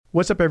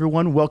What's up,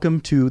 everyone?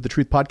 Welcome to the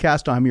Truth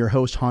Podcast. I'm your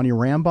host, Hani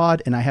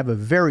Rambod, and I have a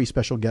very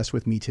special guest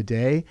with me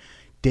today,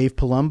 Dave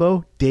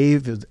Palumbo.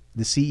 Dave is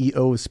the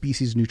CEO of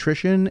Species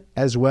Nutrition,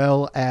 as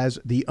well as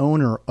the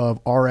owner of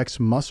RX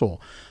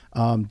Muscle.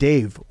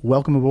 Dave,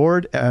 welcome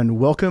aboard and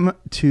welcome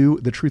to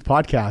the Truth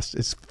Podcast.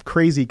 It's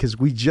crazy because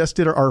we just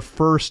did our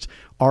first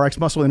RX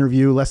Muscle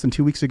interview less than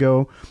 2 weeks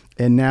ago,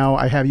 and now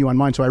I have you on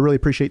mine. So I really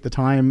appreciate the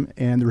time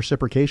and the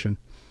reciprocation.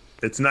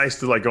 It's nice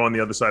to go on the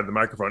other side of the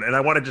microphone. And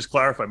I want to just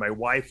clarify, my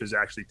wife is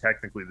actually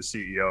technically the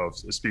CEO of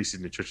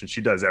Species Nutrition.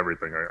 She does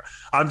everything.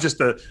 I'm just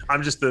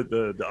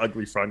the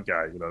ugly front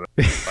guy.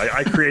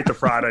 I create the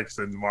products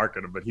and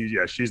market them, but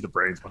she's the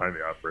brains behind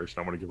the operation.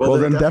 I want to give her. Well,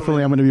 then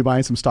definitely I'm going to be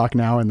buying some stock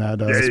now in that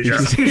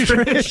Species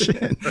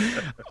Nutrition.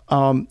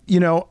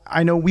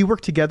 I know we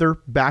worked together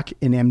back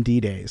in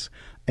MD days,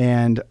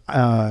 and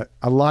a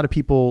lot of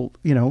people,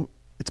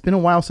 it's been a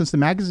while since the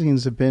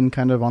magazines have been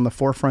kind of on the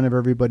forefront of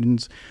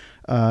everybody's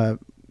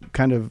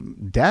kind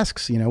of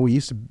desks.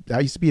 That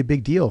used to be a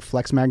big deal.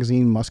 Flex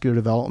Magazine, Muscular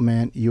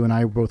Development. You and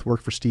I both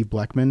worked for Steve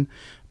Bleckman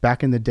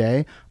back in the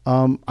day.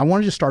 I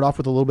wanted to start off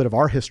with a little bit of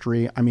our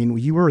history. I mean,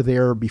 you were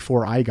there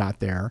before I got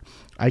there.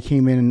 I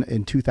came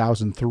in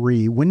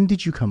 2003. When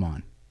did you come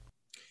on?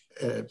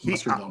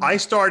 I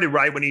started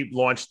right when he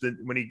launched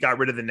when he got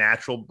rid of the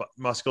natural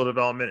muscular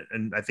development,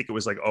 and I think it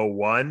was like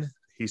 01.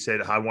 He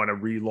said, I want to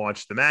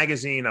relaunch the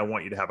magazine. I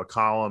want you to have a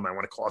column. I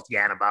want to call it the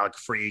Anabolic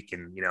Freak,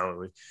 and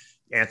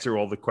answer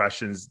all the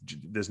questions.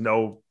 There's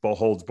no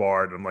holds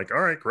barred. I'm like, all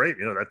right, great.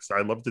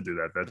 I'd love to do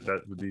that.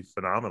 That would be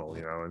phenomenal.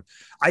 And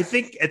I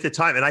think at the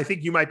time, and I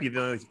think you might be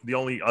the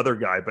only other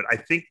guy, but I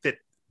think that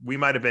we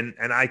might have been,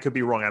 and I could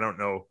be wrong. I don't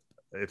know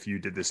if you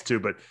did this too,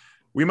 but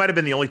we might have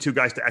been the only two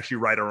guys to actually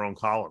write our own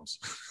columns.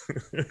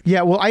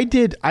 Yeah, well, I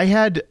did.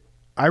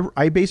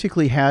 I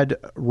basically had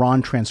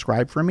Ron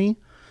transcribe for me.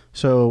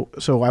 So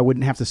I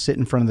wouldn't have to sit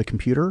in front of the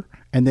computer.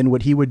 And then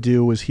what he would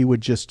do is he would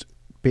just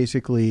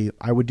basically,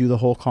 I would do the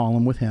whole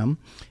column with him,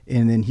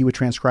 and then he would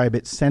transcribe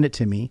it, send it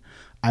to me.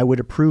 I would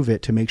approve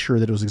it to make sure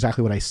that it was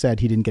exactly what I said.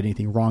 He didn't get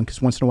anything wrong,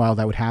 because once in a while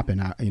that would happen,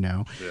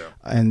 Yeah.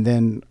 And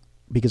then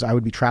because I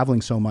would be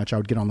traveling so much, I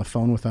would get on the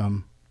phone with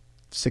him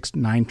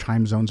 6-9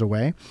 time zones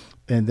away.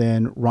 And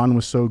then Ron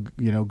was so,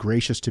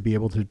 gracious to be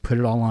able to put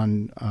it all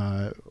on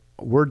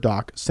Word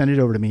doc, send it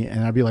over to me,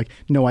 and I'd be like,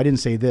 no, I didn't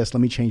say this,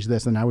 let me change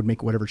this, and I would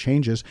make whatever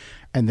changes,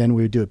 and then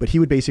we would do it. But he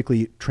would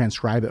basically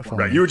transcribe it for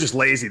me. You were just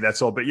lazy,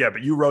 that's all. But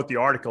you wrote the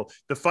article.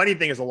 The funny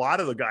thing is, a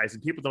lot of the guys,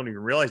 and people don't even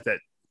realize that,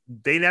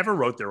 they never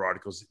wrote their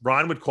articles.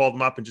 Ron would call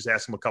them up and just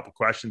ask them a couple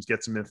questions,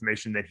 get some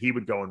information, then he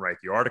would go and write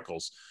the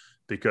articles,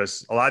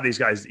 because a lot of these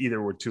guys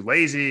either were too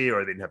lazy,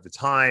 or they didn't have the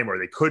time, or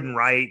they couldn't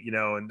write,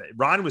 and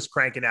Ron was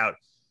cranking out.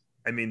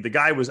 I mean, the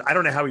guy was, I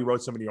don't know how he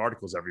wrote so many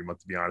articles every month,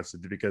 to be honest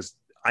with you, because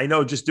I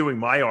know just doing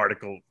my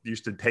article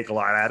used to take a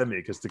lot out of me,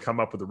 because to come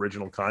up with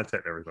original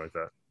content and everything like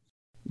that.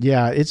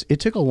 Yeah, it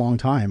took a long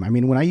time. I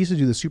mean, when I used to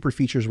do the super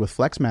features with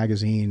Flex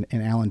Magazine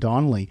and Alan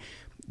Donnelly,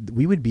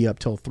 we would be up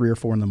till 3 or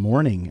 4 in the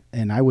morning,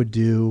 and I would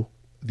do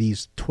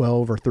these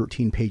 12 or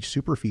 13 page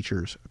super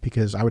features,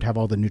 because I would have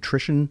all the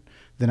nutrition,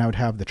 then I would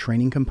have the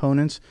training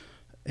components.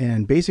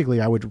 And basically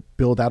I would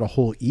build out a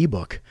whole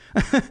ebook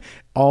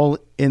all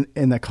in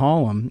the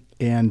column,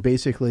 and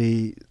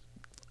basically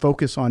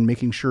focus on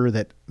making sure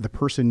that the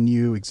person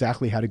knew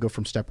exactly how to go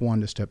from step 1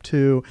 to step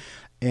 2.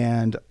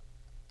 And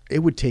it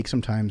would take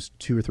sometimes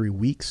 2 or 3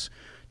 weeks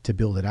to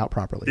build it out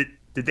properly.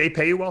 Did they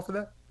pay you well for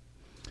that?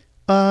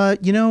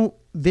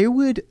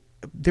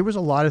 There was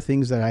a lot of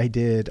things that I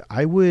did.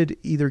 I would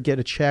either get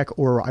a check,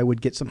 or I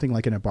would get something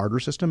like in a barter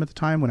system at the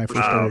time when I first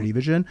started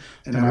eVision.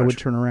 And I would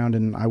turn around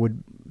and I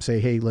would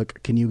say, hey,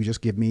 look, can you just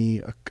give me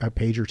a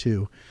page or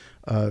two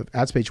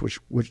ad space,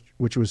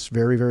 which was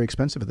very, very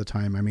expensive at the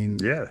time. I mean,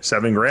 yeah,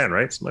 $7,000,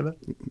 right? Something like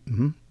that.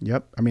 Mm-hmm,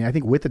 yep. I mean, I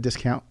think with the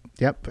discount.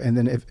 Yep. And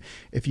then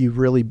if you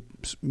really,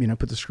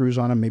 put the screws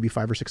on them, maybe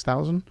 5,000 or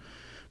 6,000.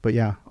 But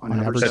yeah, on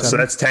average. So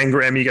that's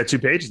 $10,000. I mean, you got 2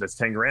 pages. That's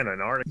 $10,000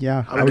 an article.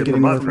 Yeah. I would get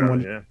anywhere from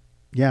one. Yeah.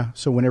 Yeah.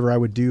 So whenever I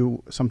would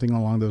do something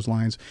along those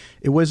lines,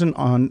 it wasn't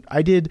on,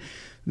 I did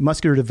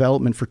muscular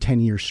development for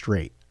 10 years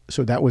straight.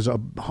 So that was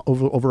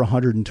over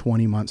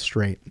 120 months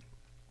straight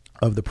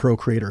of the Pro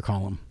Creator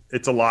column.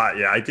 It's a lot.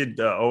 Yeah. I did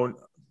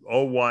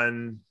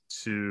 01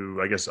 to,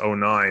 I guess,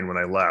 09 when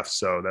I left.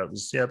 So that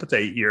was, about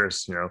 8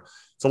 years,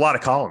 it's a lot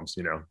of columns,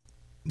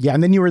 Yeah.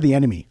 And then you were the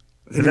enemy.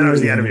 And then I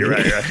was the enemy,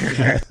 right?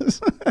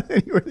 Yes.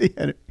 You were the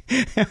enemy.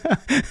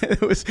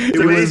 It's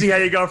amazing how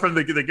you go from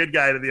the good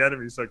guy to the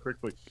enemy so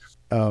quickly.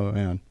 Oh,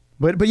 man.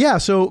 But yeah,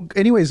 so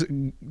anyways,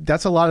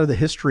 that's a lot of the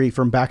history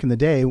from back in the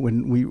day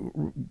when we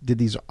did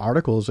these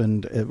articles,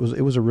 and it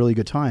was a really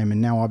good time.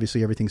 And now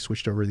obviously everything's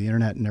switched over to the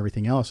internet and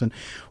everything else. And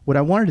what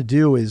I wanted to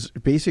do is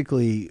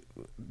basically,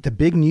 the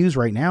big news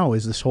right now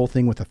is this whole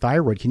thing with the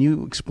thyroid. Can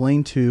you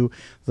explain to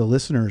the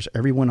listeners,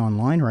 everyone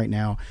online right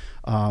now,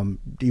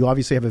 you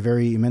obviously have a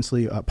very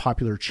immensely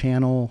popular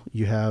channel.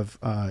 You have,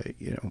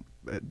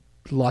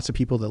 lots of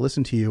people that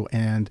listen to you,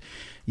 and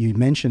you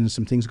mentioned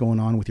some things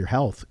going on with your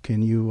health.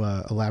 Can you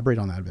elaborate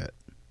on that a bit?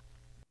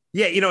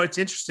 Yeah, it's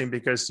interesting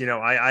because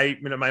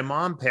my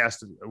mom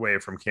passed away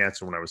from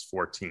cancer when I was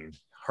 14.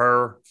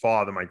 Her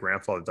father, my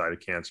grandfather, died of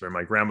cancer, and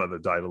my grandmother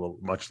died a little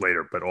much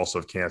later, but also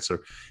of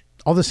cancer.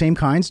 All the same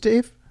kinds,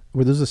 Dave?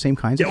 Were those the same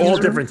kinds? Yeah, all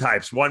different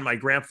types. One, my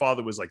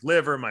grandfather was like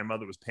liver. My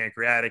mother was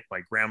pancreatic.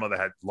 My grandmother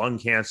had lung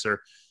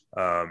cancer.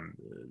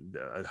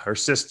 Her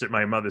sister,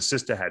 my mother's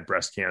sister, had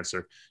breast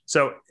cancer.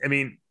 So, I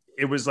mean,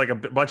 it was like a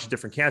bunch of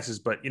different cancers,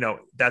 but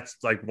that's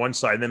like one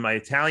side. And then my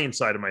Italian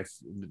side of my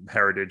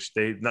heritage,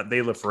 they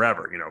live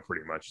forever,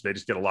 pretty much. They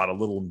just get a lot of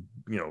little,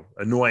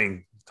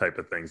 annoying type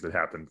of things that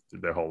happen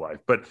their whole life.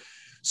 But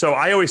so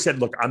I always said,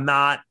 look,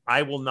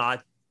 I will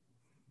not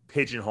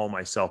pigeonhole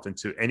myself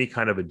into any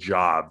kind of a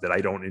job that I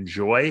don't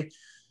enjoy,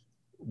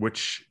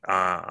 which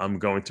I'm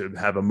going to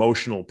have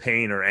emotional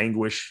pain or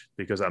anguish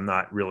because I'm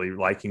not really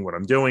liking what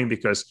I'm doing,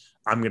 because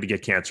I'm going to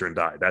get cancer and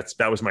die.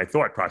 That was my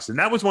thought process. And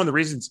that was one of the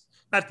reasons,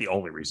 not the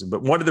only reason,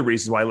 but one of the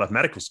reasons why I left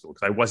medical school,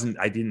 because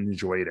I didn't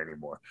enjoy it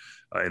anymore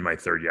in my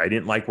third year. I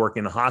didn't like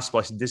working in a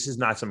hospital. I said, this is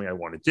not something I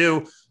want to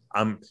do.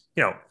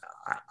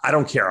 I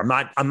don't care.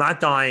 I'm not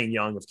dying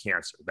young of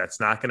cancer. That's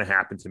not going to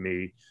happen to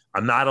me.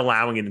 I'm not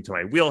allowing it into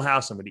my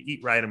wheelhouse. I'm going to eat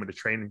right. I'm going to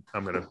train.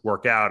 I'm going to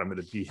work out. I'm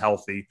going to be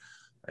healthy.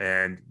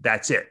 And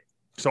that's it.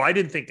 So I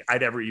didn't think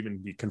I'd ever even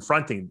be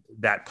confronting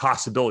that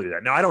possibility of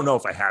that. Now, I don't know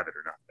if I have it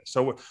or not.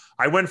 So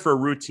I went for a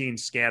routine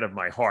scan of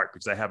my heart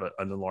because I have an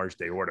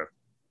enlarged aorta.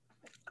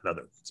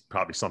 It's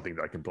probably something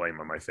that I can blame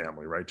on my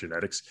family, right?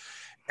 Genetics.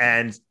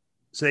 And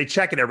so they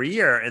check it every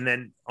year. And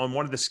then on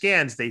one of the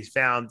scans, they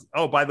found,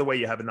 oh, by the way,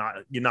 you have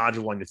a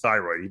nodule on your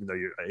thyroid, even though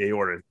your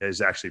aorta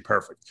is actually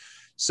perfect.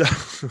 So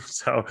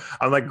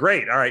I'm like,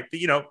 great. All right. But,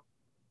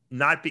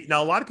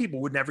 now a lot of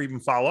people would never even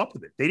follow up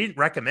with it. They didn't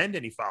recommend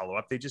any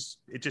follow-up. It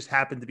just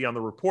happened to be on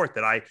the report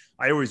that I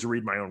always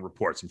read my own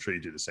reports. I'm sure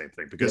you do the same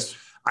thing, because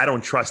I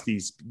don't trust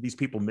these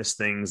people miss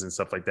things and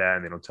stuff like that.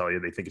 And they don't tell you,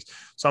 they think it's,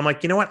 so I'm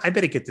like, you know what? I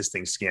better get this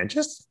thing scanned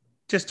just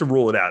to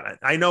rule it out.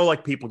 I know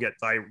like people get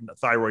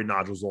thyroid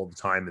nodules all the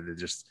time, and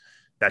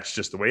that's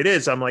just the way it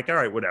is. I'm like, all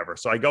right, whatever.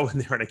 So I go in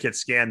there and I get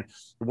scanned.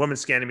 The woman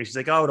scanning me, she's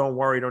like, oh, don't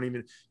worry. Don't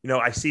even,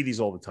 I see these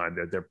all the time.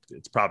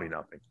 It's probably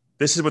nothing.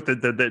 This is what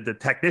the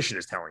technician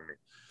is telling me.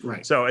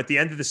 Right. So at the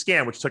end of the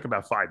scan, which took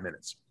about 5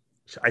 minutes,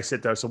 I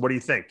said to her, so what do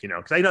you think?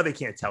 Because I know they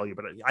can't tell you,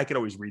 but I could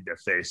always read their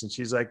face. And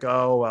she's like,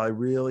 oh, I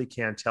really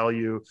can't tell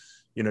you,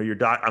 your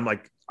doc. I'm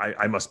like,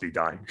 I must be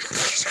dying.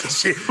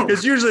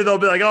 Because usually they'll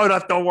be like, oh,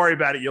 don't worry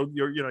about it. You'll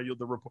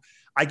the report.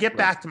 I get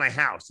back to my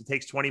house. It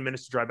takes 20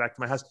 minutes to drive back to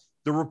my house.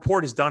 The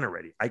report is done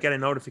already. I get a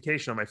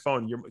notification on my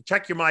phone.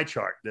 Check your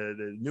MyChart,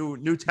 the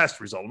new test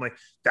result. I'm like,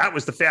 that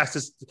was the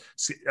fastest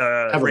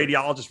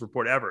radiologist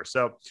report ever.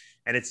 So,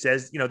 and it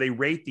says, they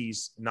rate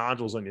these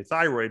nodules on your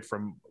thyroid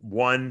from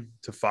 1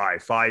 to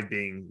 5, 5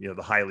 being,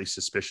 the highly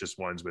suspicious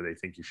ones where they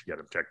think you should get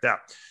them checked out.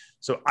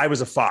 So I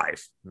was a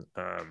 5.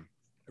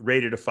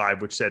 Rated a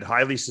 5, which said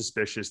highly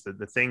suspicious. That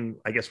the thing,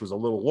 I guess, was a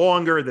little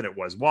longer than it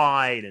was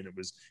wide, and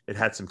it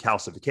had some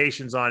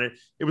calcifications on it.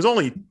 It was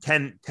only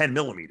 10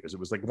 millimeters. It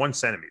was like 1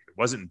 centimeter. It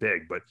wasn't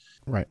big, but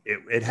right.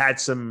 It had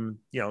some,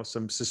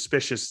 some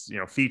suspicious,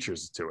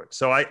 features to it.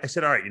 So I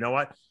said, all right, you know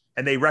what?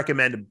 And they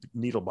recommend a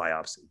needle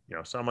biopsy,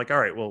 so I'm like, all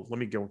right, well, let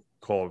me go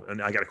call,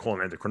 and I got to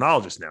call an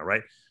endocrinologist now,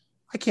 right?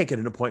 I can't get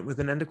an appointment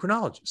with an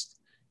endocrinologist.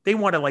 They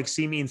want to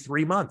see me in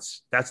 3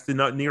 months. That's the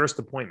nearest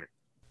appointment.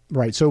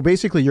 Right. So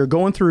basically you're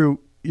going through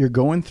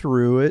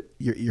it.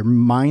 Your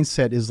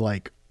mindset is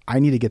like, I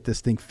need to get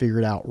this thing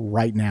figured out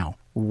right now.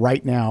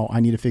 Right now, I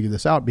need to figure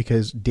this out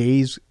because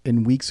days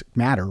and weeks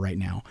matter right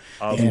now.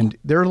 And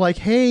they're like,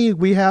 hey,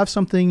 we have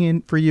something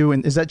in for you.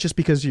 And is that just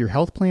because of your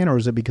health plan, or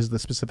is it because of the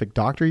specific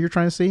doctor you're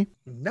trying to see?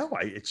 No,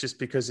 it's just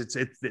because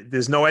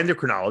there's no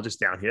endocrinologist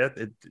down here.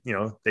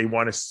 They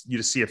want you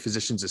to see a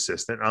physician's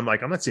assistant. I'm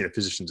like, I'm not seeing a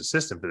physician's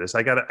assistant for this.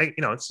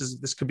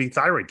 This could be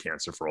thyroid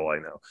cancer for all I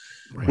know,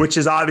 right. Which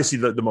is obviously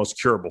the most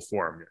curable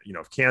form,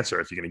 of cancer.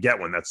 If you're going to get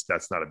one,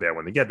 that's not a bad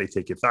one to get. They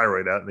take your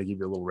thyroid out and they give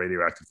you a little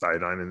radioactive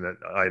iodine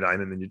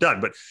and then you're done.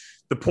 But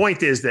the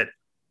point is that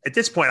at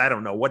this point, I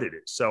don't know what it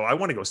is. So I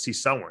want to go see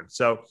someone.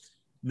 So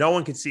no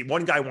one can see.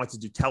 One guy wants to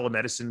do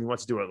telemedicine. He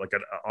wants to do it like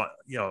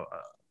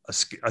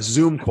a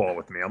Zoom call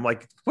with me. I'm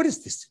like, what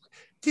is this?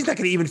 He's not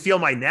going to even feel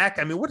my neck.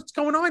 I mean, what's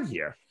going on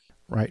here?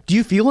 Right. Do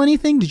you feel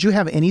anything? Did you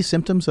have any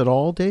symptoms at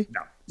all, Dave?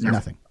 No.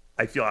 Nothing.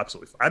 I feel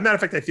absolutely fine. As a matter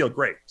of fact, I feel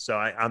great. So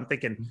I'm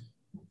thinking,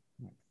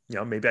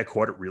 maybe I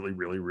caught it really,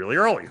 really, really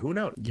early. Who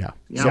knows? Yeah.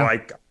 So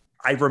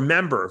I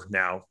remember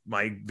now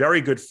my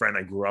very good friend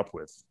I grew up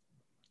with,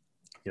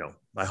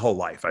 my whole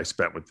life I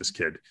spent with this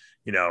kid,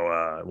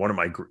 one of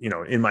my,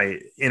 in my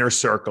inner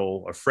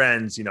circle of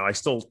friends, he's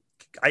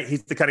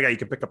the kind of guy you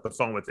can pick up the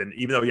phone with. And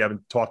even though you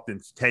haven't talked in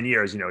 10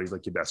 years, he's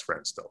like your best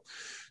friend still.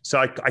 So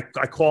I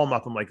call him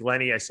up. I'm like,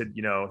 Lenny, I said,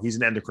 he's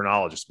an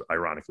endocrinologist,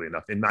 ironically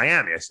enough, in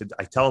Miami. I said,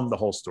 I tell him the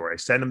whole story. I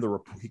send him the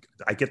report.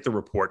 I get the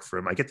report for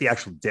him. I get the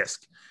actual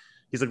disc.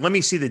 He's like, let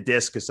me see the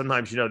disc. Cause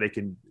sometimes,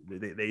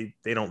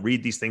 they don't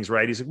read these things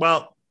right. He's like,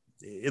 well,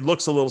 it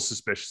looks a little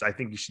suspicious. I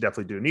think you should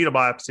definitely do a needle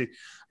biopsy.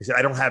 I said,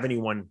 I don't have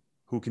anyone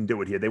who can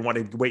do it here. They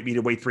wanted to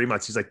wait 3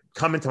 months. He's like,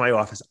 come into my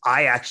office.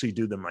 I actually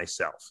do them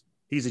myself.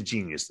 He's a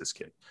genius, this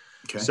kid.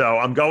 Okay. So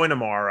I'm going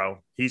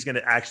tomorrow. He's going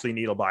to actually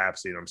needle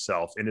biopsy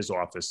himself in his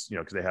office,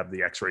 because they have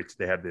the x-ray,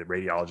 they have the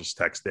radiologist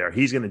text there.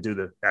 He's going to do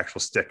the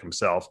actual stick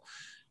himself.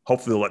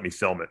 Hopefully they'll let me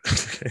film it.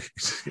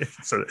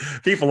 So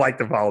people like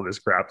to follow this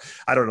crap.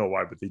 I don't know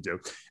why, but they do.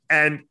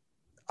 And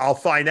I'll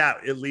find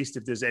out at least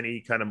if there's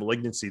any kind of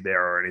malignancy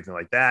there or anything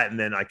like that. And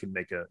then I can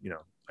make a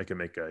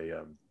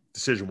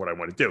decision what I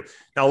want to do.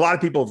 Now, a lot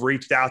of people have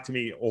reached out to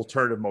me,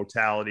 alternative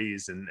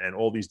modalities and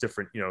all these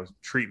different,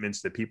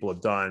 treatments that people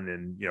have done.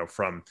 And,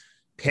 from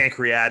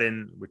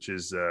pancreatin, which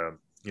is,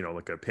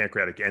 like a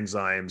pancreatic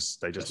enzymes,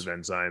 digestive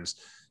enzymes,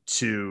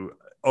 to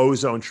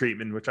ozone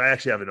treatment, which I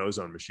actually have an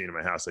ozone machine in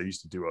my house. I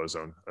used to do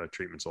ozone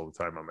treatments all the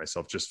time on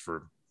myself, just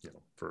for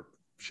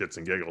shits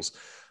and giggles,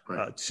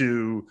 right.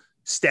 To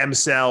stem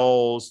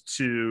cells,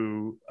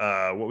 to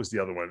what was the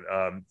other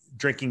one?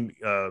 Drinking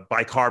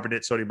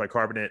bicarbonate, sodium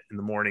bicarbonate in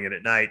the morning and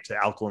at night to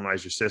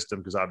alkalinize your system,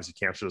 because obviously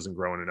cancer doesn't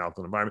grow in an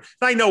alkaline environment.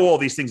 And I know all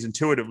these things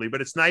intuitively,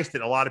 but it's nice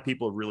that a lot of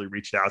people have really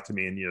reached out to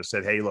me and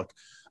said, hey, look,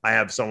 I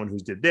have someone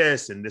who's did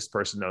this and this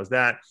person knows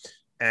that.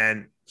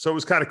 And so it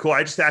was kind of cool.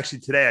 I just actually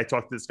today I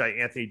talked to this guy,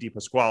 Anthony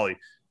DiPasquale.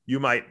 You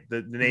might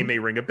the name may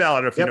ring a bell. I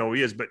don't know if you know who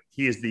he is, but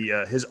he is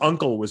his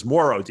uncle was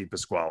Mauro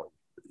DiPasquale.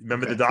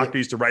 Remember the doctor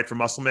used to write for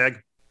Muscle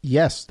Mag?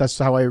 Yes, that's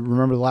how I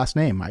remember the last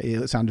name.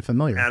 It sounded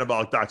familiar.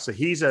 Anabolic doc. So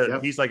he's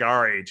like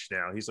our age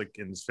now. He's like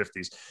in his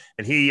 50s,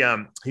 and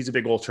he's a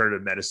big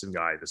alternative medicine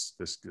guy. This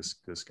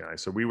guy.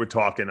 So we were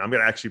talking. I'm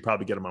going to actually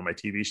probably get him on my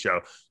TV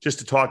show just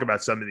to talk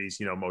about some of these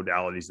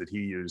modalities that he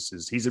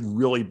uses. He's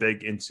really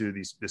big into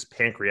this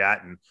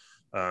pancreatin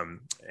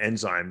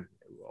enzyme,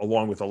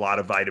 along with a lot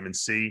of vitamin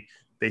C.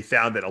 They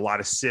found that a lot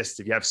of cysts,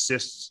 if you have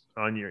cysts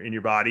in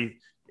your body,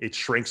 it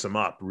shrinks them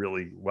up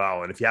really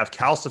well. And if you have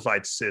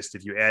calcified cyst,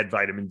 if you add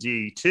vitamin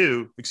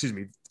K2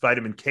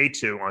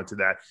 onto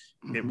that,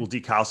 it will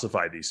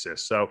decalcify these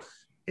cysts. So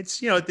it's,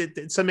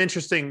 it's some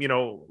interesting,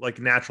 like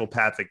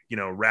naturopathic,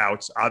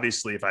 routes.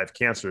 Obviously, if I have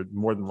cancer,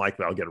 more than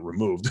likely I'll get it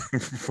removed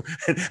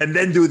and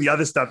then do the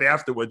other stuff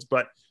afterwards.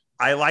 But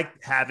I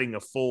like having a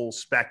full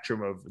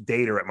spectrum of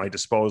data at my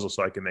disposal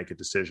so I can make a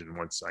decision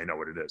once I know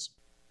what it is.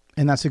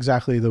 And that's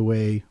exactly the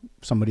way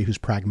somebody who's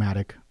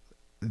pragmatic,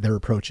 their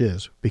approach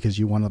is, because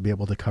you want to be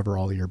able to cover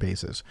all of your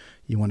bases.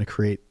 You want to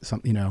create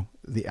some,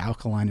 the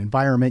alkaline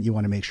environment. You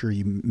want to make sure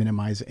you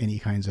minimize any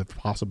kinds of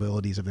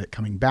possibilities of it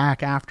coming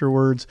back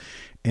afterwards,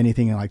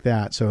 anything like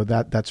that. So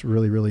that's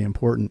really, really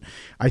important.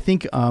 I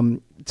think,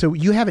 so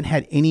you haven't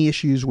had any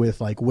issues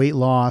with like weight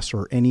loss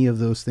or any of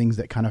those things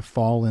that kind of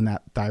fall in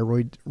that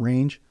thyroid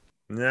range?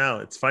 No,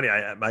 it's funny.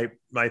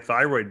 My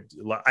thyroid,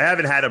 I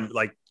haven't had them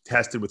like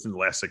tested within the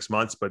last 6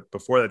 months, but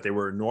before that they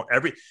were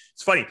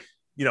it's funny.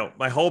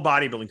 My whole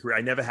bodybuilding career,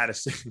 I never had a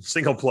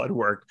single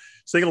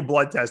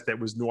blood test that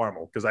was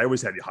normal, because I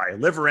always had high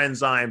liver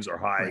enzymes or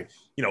high,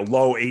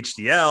 low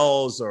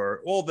HDLs or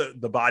all the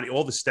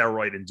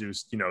steroid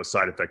induced,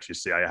 side effects you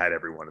see. I had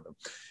every one of them.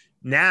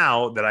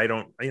 Now that I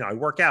don't, I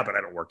work out, but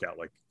I don't work out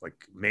like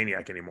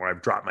maniac anymore.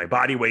 I've dropped my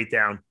body weight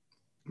down.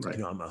 Right.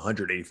 I'm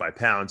 185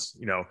 pounds.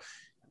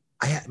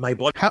 I had my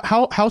blood.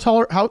 How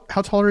tall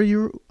are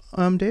you,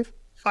 Dave?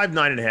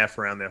 5'9.5",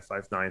 around there,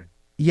 5'9".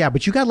 Yeah,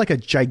 but you got like a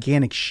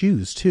gigantic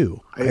shoes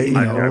too. I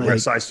wear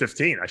size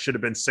 15. I should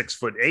have been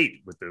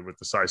 6'8" with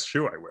the size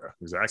shoe I wear.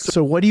 Exactly.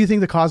 So what do you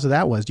think the cause of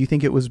that was? Do you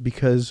think it was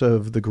because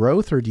of the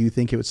growth, or do you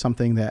think it was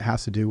something that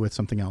has to do with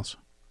something else?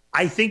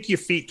 I think your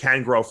feet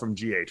can grow from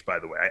GH, by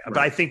the way. Right. But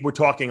I think we're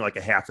talking like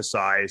a half a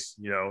size,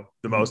 the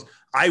most.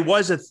 I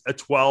was a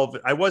 12.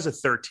 I was a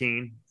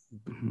 13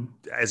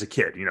 as a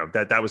kid.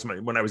 That was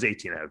when I was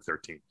 18, I had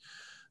 13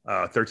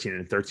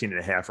 and 13 and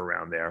a half,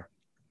 around there.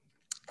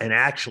 And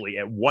actually,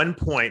 at one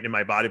point in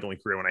my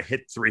bodybuilding career, when I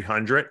hit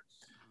 300,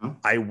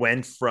 I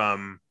went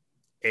from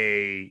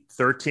a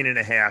 13 and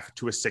a half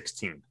to a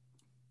 16.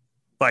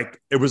 Like,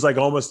 it was like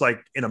almost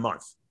like in a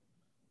month.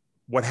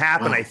 What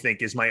happened, I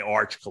think, is my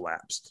arch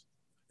collapsed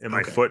in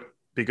my foot,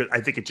 because I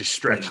think it just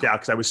stretched out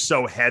because I was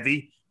so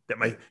heavy that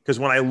because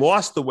when I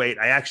lost the weight,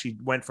 I actually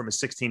went from a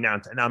 16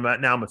 down to,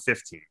 now I'm a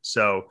 15.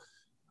 So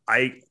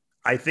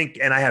I think,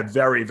 and I have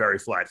very, very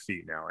flat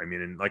feet now. I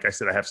mean, and like I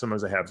said,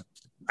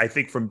 I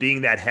think from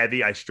being that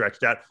heavy, I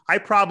stretched out. I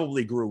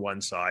probably grew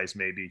one size,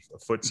 maybe a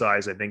foot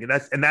size, I think.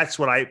 And that's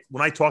when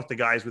I talk to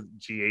guys with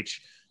GH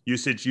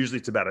usage, usually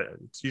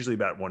it's usually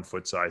about 1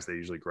 foot size. They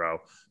usually grow,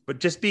 but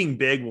just being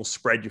big will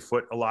spread your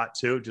foot a lot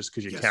too, just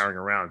because you're carrying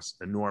around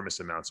enormous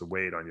amounts of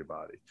weight on your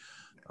body.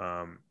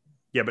 But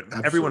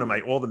absolutely.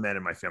 Everyone all the men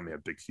in my family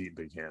have big feet,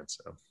 big hands.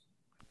 So.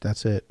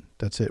 That's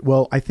it.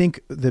 Well, I think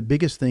the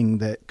biggest thing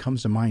that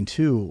comes to mind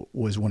too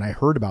was when I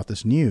heard about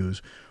this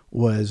news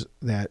was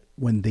that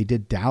when they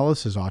did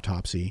Dallas's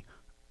autopsy,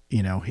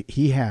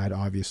 he had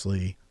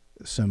obviously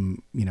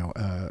some,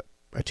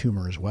 a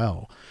tumor as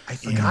well. I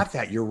forgot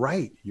that. You're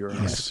right. You're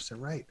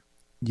 100% right.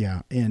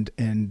 Yeah.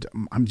 And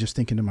I'm just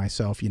thinking to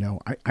myself,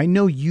 I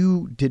know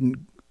you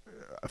didn't,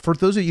 for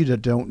those of you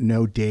that don't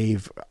know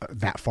Dave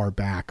that far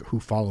back who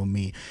follow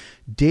me,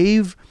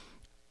 Dave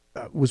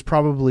was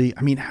probably,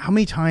 I mean, how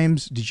many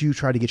times did you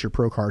try to get your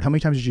pro card? How many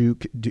times did you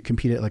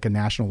compete at like a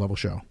national level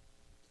show?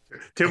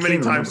 Too many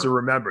times to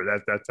remember.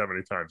 That's how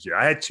many times. Yeah,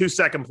 I had 2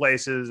 second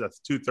places,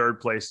 2 third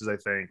places, I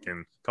think,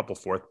 and a couple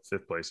 4th,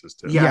 5th places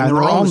too. Yeah, and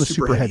they're all in the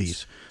super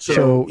heavies.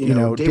 So you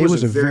know, Dave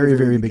was a very,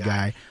 very big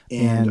guy,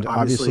 and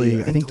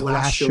obviously, I think the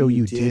last show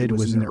you did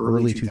was in the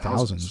early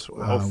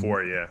 2000s.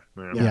 04,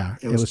 yeah.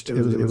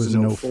 It was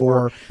in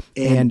 04,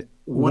 and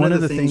one of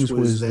the things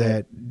was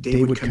that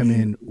Dave would come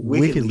in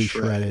wickedly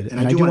shredded, and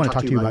I do want to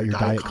talk to you about your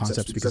diet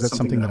concepts because that's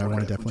something that I want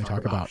to definitely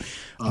talk about.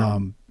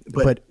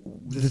 But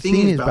the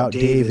thing is about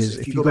Dave is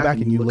if you go back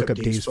and you look up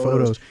Dave's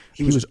photos,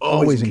 he was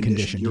always in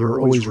condition. You were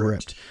always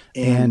ripped.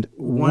 And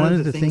one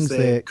of the things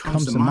that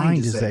comes to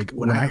mind is like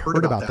when I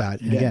heard about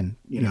that, and again,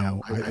 you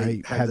know,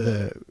 I had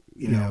the,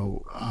 you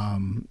know,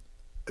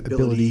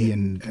 ability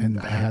and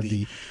I had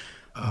the,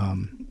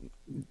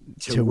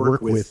 to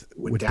work with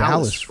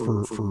Dallas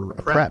for a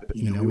prep.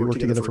 You know, we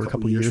worked together for a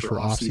couple of years for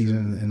off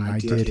season, and I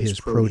did his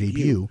pro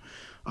debut.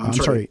 Pro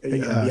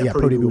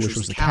debut, which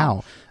was the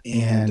Cal,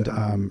 and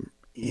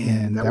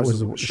that was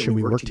the show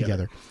we worked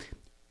together.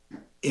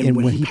 And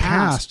when he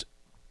passed,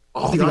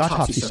 all the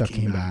autopsy stuff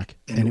came back,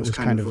 and it was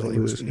kind of, it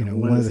was, you know,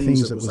 one of the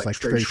things that was like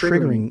very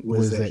triggering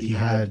was that he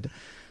had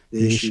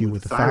the issue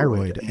with the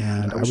thyroid.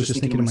 And I was just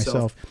thinking to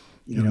myself,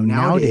 you know,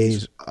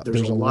 nowadays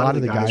there's a lot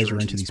of the guys who are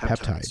into these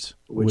peptides,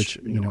 which,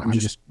 you know, I'm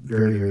just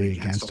very, very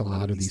against a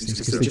lot of these things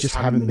because they just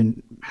haven't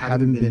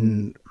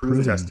been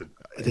proven.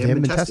 They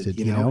haven't been tested,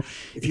 you know.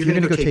 If you're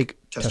going to go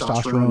take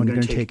testosterone, you're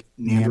going to take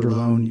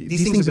nandrolone.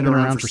 These things have been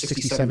around for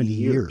 60, 70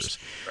 years.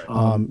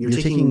 You're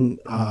taking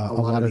a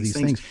lot of these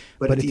things.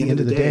 But at the end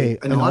of the day,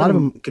 and a lot of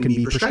them can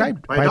be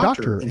prescribed by a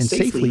doctor and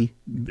safely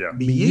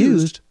be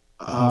used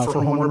for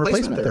hormone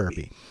replacement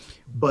therapy.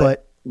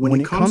 But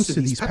when it comes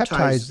to these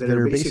peptides that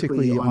are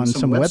basically on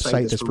some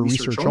website that's for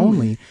research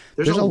only,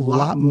 there's a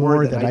lot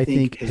more that I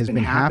think has been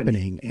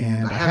happening.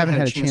 And I haven't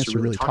had a chance to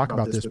really talk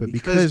about this, but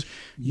because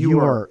you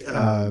are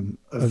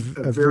a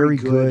very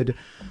good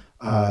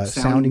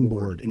sounding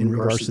board in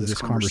regards to this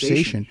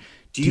conversation,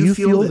 do you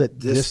feel that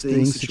this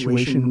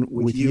situation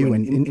with you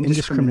and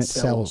indiscriminate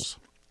cells,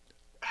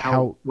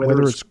 how,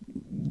 whether it's,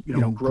 you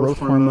know, growth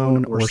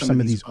hormone or some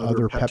of these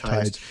other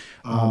peptides,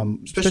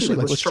 especially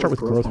let's start with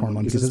growth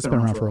hormone because it's been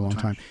around for a long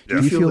time.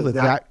 Do you feel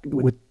that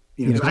with,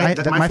 you know,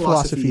 my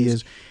philosophy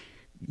is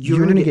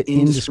you're going to get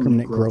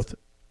indiscriminate growth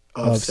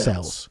of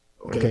cells.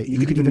 Okay.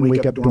 You could even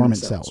wake up dormant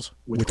cells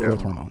with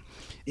growth hormone.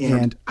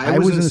 And I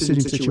was in the same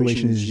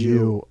situation as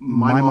you.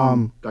 My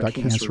mom got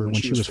cancer when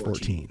she was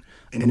 14.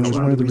 And it was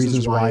one of the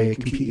reasons why I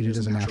competed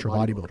as a natural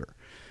bodybuilder.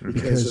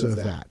 Because of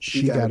that,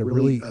 she got a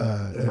really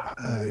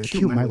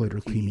acute myeloid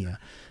leukemia,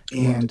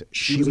 and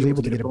she was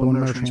able to get a bone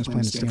marrow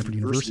transplant at Stanford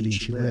University, and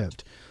she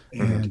lived.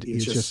 And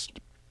it's just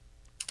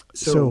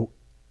so.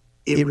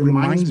 It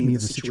reminds me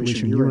of the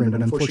situation you're in,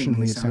 but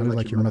unfortunately, it sounded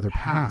like your mother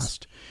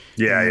passed.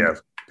 Yeah,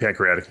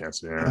 pancreatic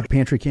cancer. Yeah,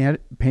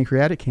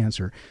 pancreatic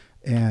cancer.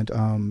 And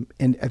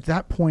at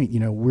that point, you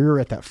know, we're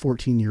at that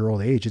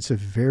 14-year-old age. It's a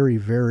very,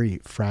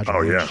 very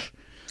fragile age.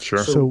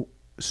 Sure.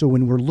 So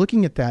when we're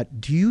looking at that,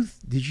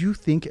 did you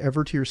think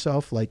ever to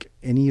yourself, like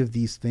any of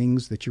these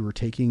things that you were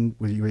taking,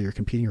 whether you're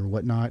competing or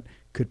whatnot,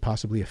 could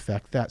possibly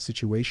affect that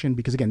situation?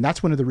 Because again,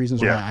 that's one of the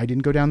reasons why I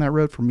didn't go down that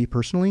road for me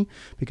personally,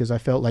 because I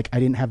felt like I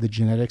didn't have the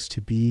genetics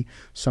to be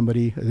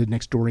somebody, the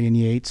next Dorian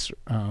Yates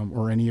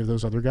or any of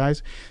those other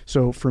guys.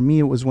 So for me,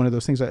 it was one of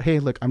those things that,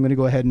 hey, look, I'm going to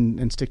go ahead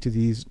and stick to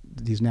these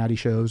natty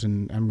shows,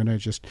 and I'm going to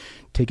just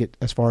take it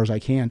as far as I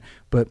can.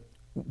 But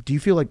do you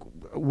feel like,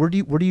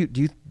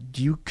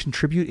 do you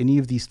contribute any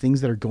of these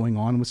things that are going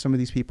on with some of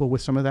these people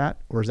with some of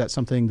that? Or is that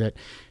something that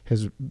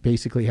has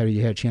basically, have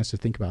you had a chance to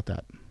think about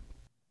that?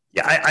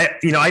 Yeah,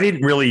 I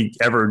didn't really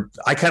ever,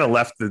 I kind of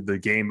left the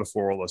game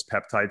before all those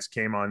peptides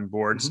came on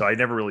board. Mm-hmm. So I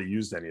never really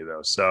used any of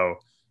those. So,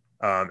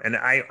 and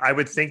I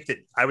would think that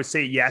I would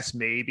say, yes,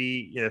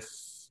 maybe if,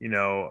 you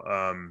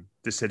know,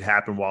 this had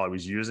happened while I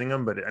was using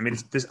them, but I mean,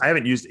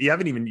 you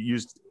haven't even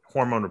used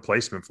hormone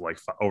replacement for like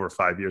over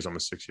 5 years,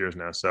 almost 6 years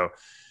now. So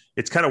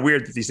it's kind of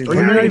weird that these things.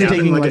 You're not even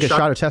taking like a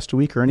shot of test a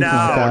week or anything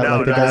like that.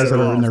 Like the guys that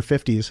are in their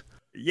 50s.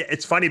 Yeah,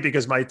 it's funny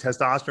because my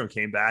testosterone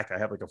came back. I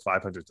have like a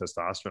 500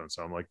 testosterone,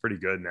 so I'm like pretty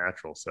good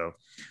natural. So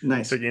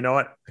nice. So you know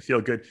what? I feel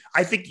good.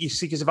 I think you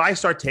see, because if I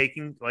start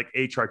taking like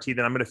HRT,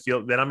 then I'm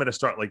going to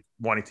start like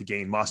wanting to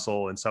gain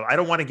muscle, and so I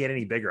don't want to get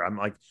any bigger. I'm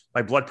like,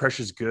 my blood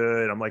pressure's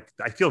good. I'm like,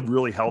 I feel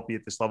really healthy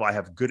at this level. I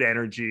have good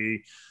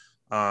energy.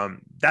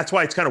 That's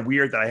why it's kind of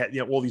weird that I had,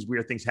 you know, all these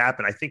weird things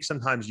happen. I think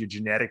sometimes your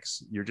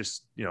genetics, you're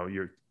just, you know,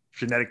 your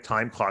genetic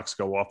time clocks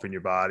go off in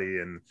your body,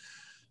 and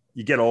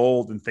you get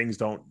old and things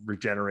don't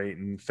regenerate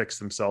and fix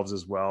themselves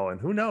as well.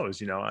 And who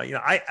knows,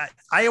 I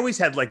always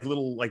had like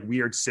little like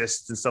weird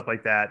cysts and stuff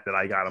like that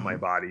I got on my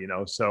body,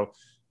 so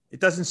it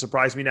doesn't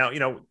surprise me now,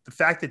 the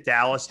fact that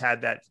Dallas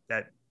had that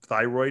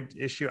thyroid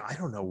issue. I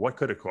don't know what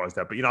could have caused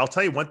that, but I'll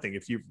tell you one thing.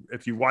 If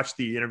you watch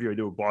the interview I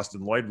did with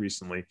Boston Lloyd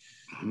recently,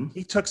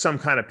 he took some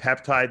kind of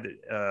peptide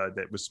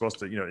that was supposed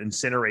to,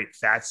 incinerate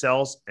fat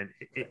cells, and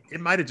it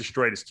might have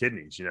destroyed his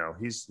kidneys.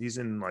 He's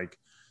in like,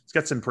 he's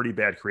got some pretty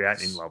bad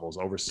creatinine levels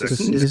over 6.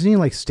 So isn't he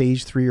like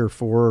stage 3 or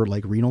 4,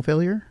 like renal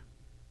failure?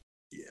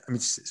 Yeah, I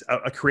mean,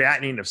 a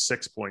creatinine of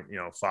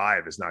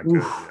 6.5 is not good.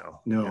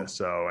 No. Yeah,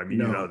 so you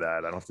know that.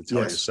 I don't have to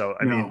tell you. So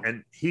I mean,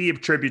 and he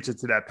attributes it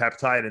to that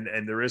peptide,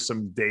 and there is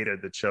some data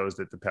that shows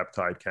that the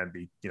peptide can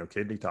be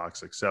kidney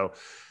toxic. So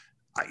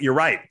you're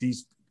right.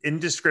 These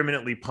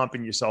indiscriminately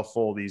pumping yourself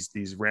full,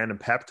 these random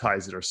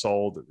peptides that are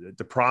sold,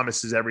 the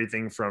promise is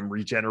everything from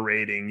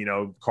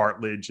regenerating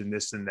cartilage and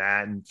this and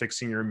that and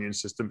fixing your immune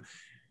system.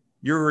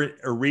 You're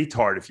a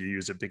retard if you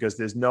use it, because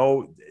there's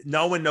no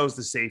one knows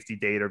the safety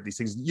data of these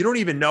things. You don't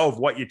even know if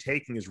what you're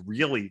taking is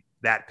really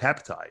that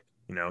peptide,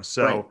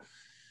 so right.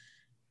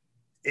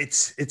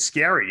 It's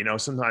scary,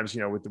 sometimes,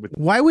 with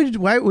why would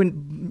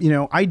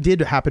I did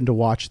happen to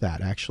watch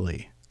that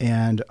actually.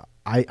 And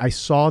I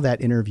saw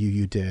that interview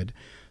you did.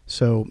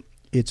 So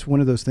it's one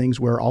of those things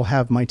where I'll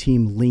have my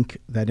team link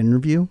that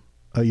interview,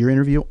 your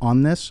interview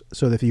on this,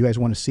 so that if you guys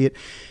want to see it,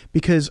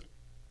 because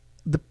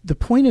the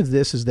point of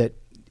this is that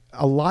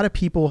a lot of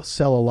people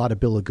sell a lot of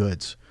bill of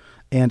goods,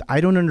 and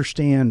I don't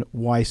understand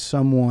why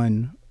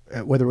someone,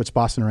 whether it's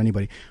Boston or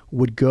anybody,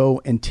 would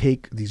go and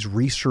take these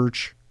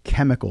research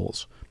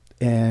chemicals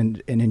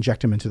and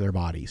inject them into their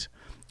bodies.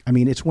 I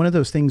mean, it's one of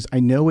those things. I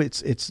know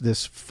it's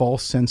this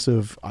false sense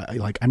of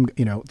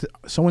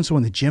so-and-so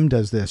in the gym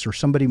does this, or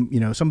somebody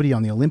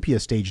on the Olympia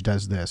stage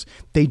does this.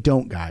 They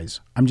don't, guys.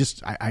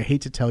 I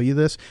hate to tell you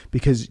this,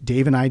 because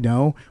Dave and I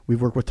know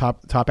we've worked with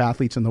top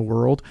athletes in the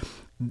world.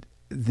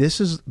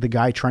 This is the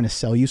guy trying to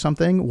sell you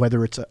something,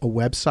 whether it's a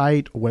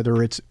website,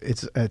 whether it's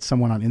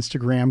someone on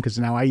Instagram, because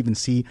now I even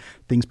see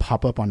things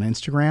pop up on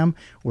Instagram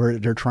where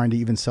they're trying to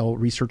even sell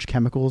research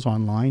chemicals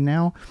online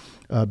now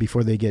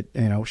before they get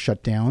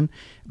shut down,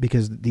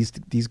 because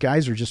these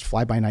guys are just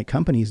fly-by-night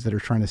companies that are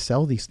trying to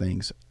sell these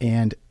things.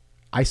 And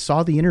I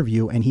saw the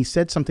interview, and he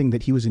said something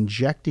that he was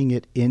injecting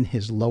it in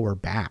his lower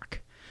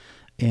back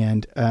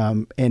and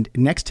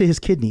next to his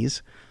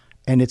kidneys.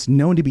 And it's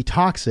known to be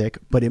toxic,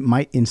 but it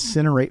might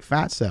incinerate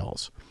fat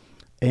cells.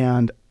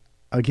 And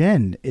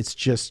again, it's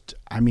just,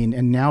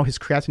 and now his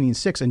creatinine is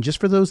 6. And just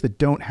for those that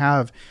don't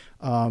have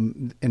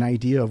an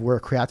idea of where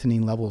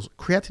creatinine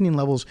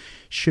levels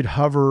should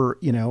hover,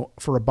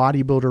 for a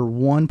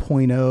bodybuilder,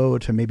 1.0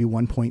 to maybe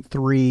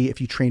 1.3. If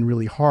you train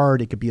really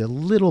hard, it could be a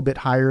little bit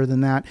higher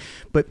than that.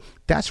 But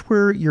that's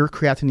where your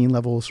creatinine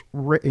levels,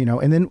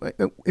 and then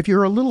if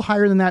you're a little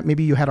higher than that,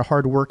 maybe you had a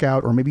hard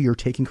workout, or maybe you're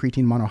taking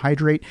creatine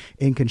monohydrate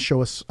and can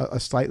show us a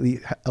slightly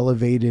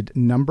elevated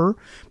number.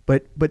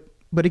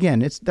 But again,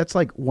 that's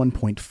like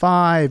 1.5,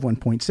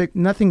 1.6,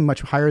 nothing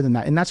much higher than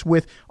that. And that's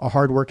with a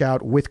hard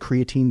workout with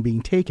creatine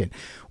being taken.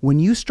 When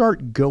you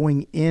start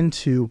going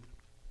into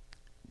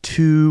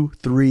 2,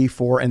 3,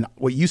 4, and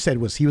what you said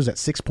was he was at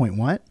 6 point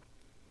what?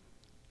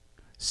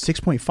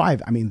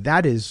 6.5.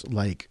 That is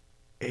like,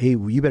 hey,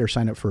 well, you better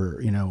sign up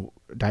for,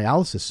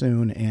 dialysis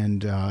soon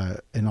and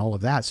all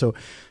of that. So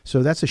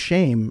that's a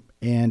shame.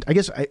 And I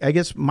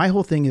guess my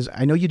whole thing is,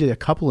 I know you did a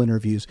couple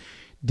interviews.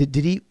 Did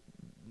he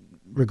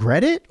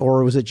regret it,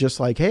 or was it just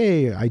like,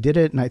 hey, I did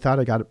it and I thought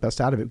I got the best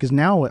out of it? Because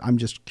now I'm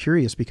just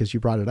curious because you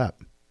brought it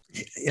up.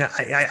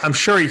 I'm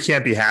sure he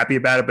can't be happy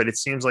about it, but it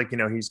seems like,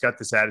 he's got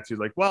this attitude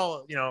like,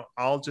 well,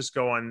 I'll just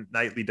go on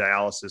nightly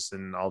dialysis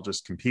and I'll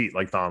just compete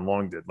like Don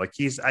Long did. Like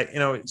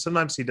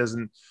sometimes he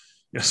doesn't,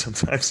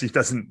 sometimes he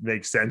doesn't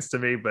make sense to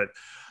me, but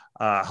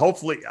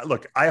hopefully,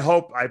 look,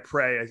 I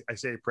pray, I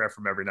say a prayer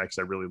from every night, because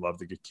I really love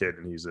the kid,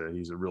 and he's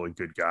a really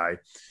good guy.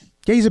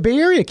 Yeah, he's a Bay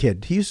Area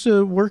kid. He used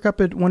to work up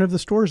at one of the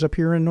stores up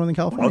here in Northern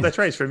California. Oh, that's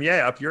right. He's from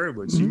up your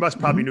woods. Mm-hmm. You must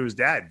probably knew his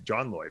dad,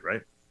 John Lloyd,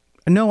 right?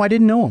 No, I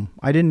didn't know him.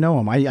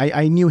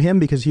 I knew him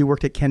because he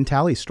worked at Ken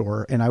Talley's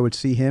store, and I would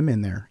see him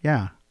in there.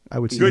 Yeah. I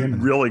would see him.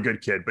 Really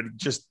good kid, but he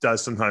just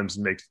sometimes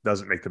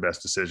doesn't make the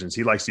best decisions.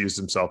 He likes to use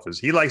himself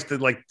he likes to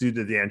do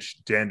the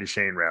Dan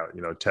Duchaine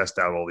route, test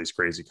out all these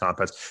crazy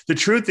compounds. The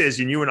truth is,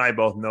 and you and I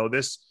both know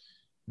this,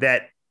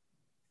 that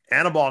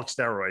anabolic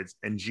steroids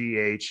and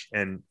GH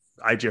and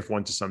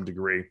IGF-1 to some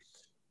degree,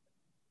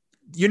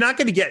 you're not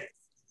going to get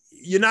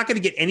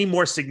any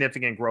more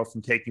significant growth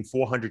from taking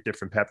 400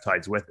 different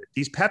peptides with it.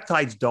 These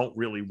peptides don't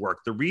really work.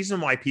 The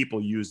reason why people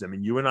use them,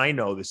 and you and I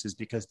know this, is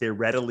because they're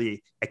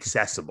readily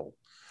accessible.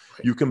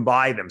 You can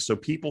buy them. So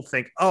people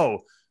think, oh,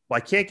 well, I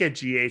can't get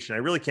GH and I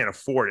really can't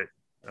afford it.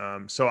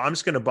 So I'm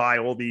just going to buy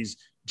all these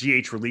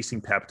GH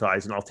releasing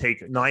peptides, and I'll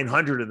take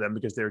 900 of them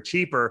because they're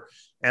cheaper,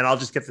 and I'll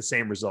just get the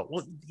same result.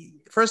 Well,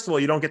 first of all,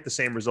 you don't get the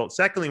same result.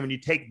 Secondly, when you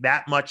take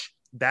that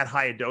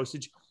high a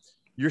dosage,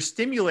 you're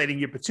stimulating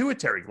your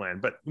pituitary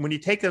gland. But when you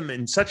take them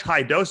in such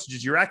high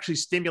dosages, you're actually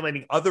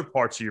stimulating other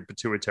parts of your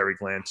pituitary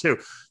gland too.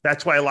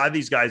 That's why a lot of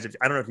these guys,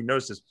 I don't know if you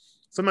noticed this,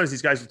 sometimes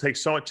these guys will take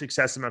so much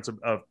excessive amounts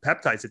of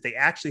peptides that they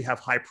actually have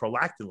high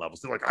prolactin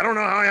levels. They're like, I don't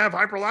know how I have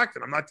high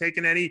prolactin. I'm not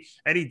taking any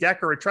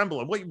DEC or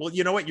Trenbolone. Well,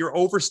 you know what? You're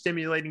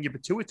overstimulating your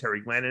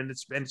pituitary gland, and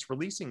it's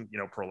releasing,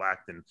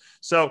 prolactin.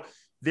 So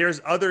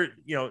there's other,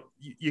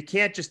 you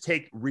can't just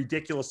take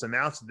ridiculous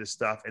amounts of this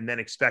stuff and then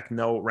expect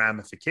no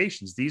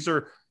ramifications. These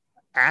are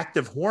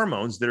active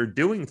hormones that are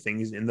doing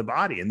things in the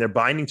body, and they're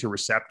binding to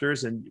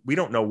receptors, and we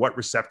don't know what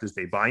receptors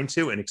they bind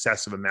to in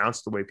excessive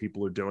amounts, the way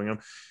people are doing them.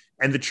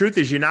 And the truth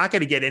is, you're not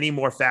going to get any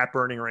more fat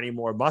burning or any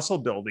more muscle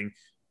building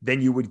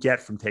than you would get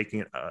from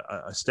taking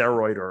a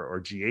steroid or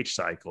GH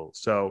cycle.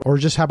 So, or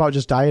just how about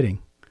just dieting?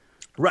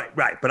 Right.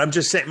 But I'm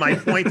just saying, my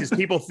point is,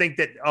 people think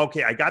that,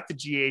 okay, I got the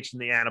GH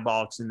and the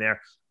anabolics in there.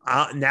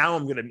 Now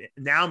I'm going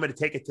to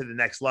take it to the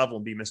next level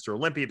and be Mr.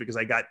 Olympia because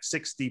I got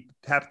 60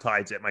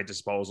 peptides at my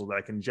disposal that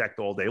I can inject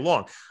all day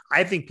long.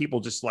 I think people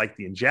just like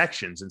the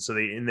injections. And so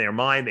in their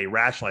mind, they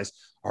rationalize,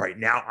 all right,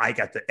 now I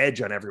got the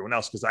edge on everyone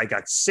else because I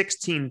got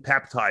 16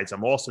 peptides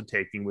I'm also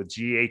taking with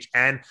GH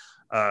and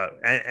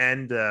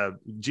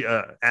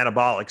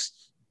anabolics.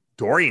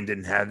 Dorian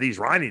didn't have these.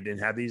 Ronnie didn't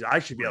have these. I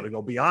should be able to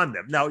go beyond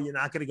them. No, you're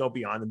not going to go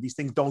beyond them. These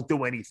things don't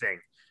do anything.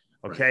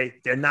 Okay. Right.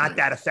 They're not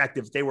that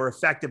effective. If they were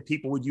effective,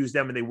 people would use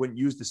them and they wouldn't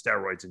use the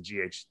steroids and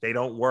GH. They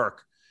don't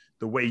work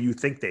the way you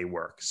think they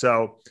work.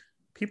 So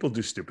people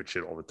do stupid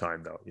shit all the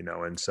time though,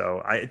 and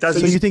so it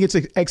doesn't. So you think it's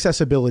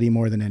accessibility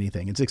more than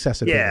anything? It's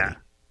accessibility. Yeah.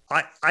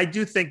 I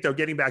do think though,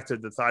 getting back to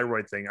the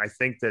thyroid thing, I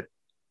think that,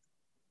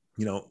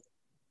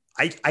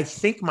 I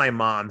think my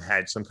mom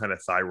had some kind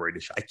of thyroid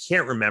issue. I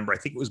can't remember. I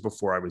think it was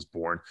before I was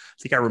born. I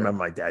think I remember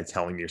my dad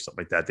telling me or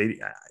something like that.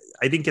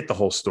 I didn't get the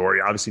whole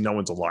story. Obviously, no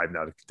one's alive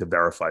now to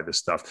verify this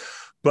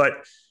stuff.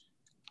 But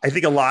I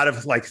think a lot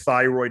of like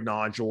thyroid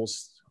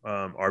nodules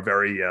are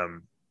very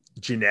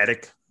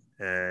genetic.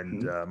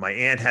 And my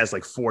aunt has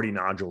like 40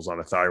 nodules on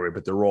a thyroid,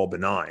 but they're all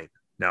benign.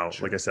 Now,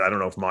 like I said, I don't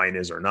know if mine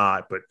is or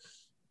not, but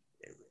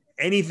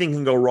anything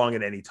can go wrong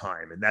at any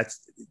time. And that's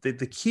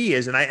the key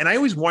is, and I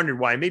always wondered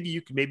why. Maybe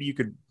you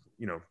could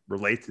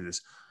relate to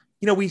this.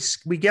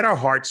 We get our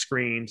heart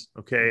screened.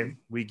 Okay.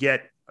 We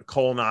get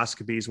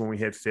colonoscopies when we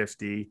hit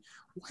 50.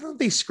 Why don't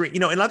they screen,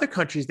 in other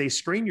countries, they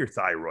screen your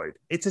thyroid.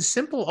 It's a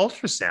simple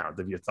ultrasound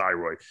of your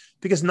thyroid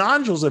because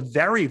nodules are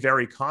very,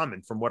 very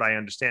common from what I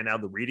understand now,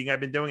 the reading I've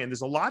been doing. And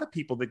there's a lot of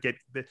people that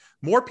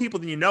more people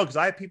than because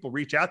I have people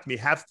reach out to me,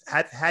 have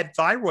had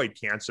thyroid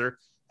cancer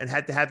and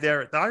had to have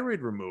their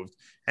thyroid removed.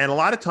 And a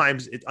lot of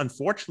times,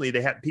 unfortunately,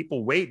 they have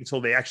people wait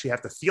until they actually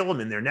have to feel them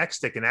in their neck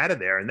sticking out of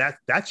there. And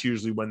that's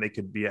usually when they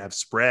could have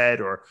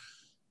spread. Or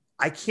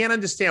I can't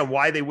understand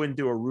why they wouldn't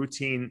do a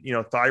routine,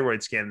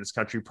 thyroid scan in this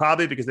country,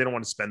 probably because they don't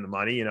want to spend the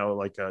money,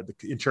 the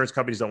insurance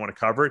companies don't want to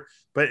cover it.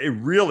 But it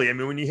really,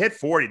 when you hit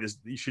 40,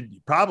 you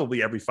should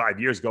probably every 5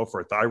 years go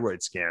for a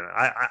thyroid scan.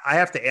 I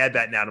have to add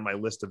that now to my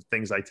list of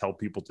things I tell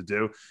people to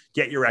do.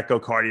 Get your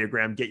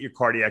echocardiogram, get your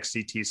cardiac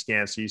CT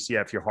scan so you see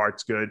if your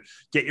heart's good.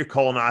 Get your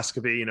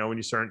colonoscopy,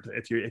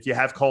 if you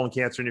have colon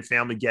cancer in your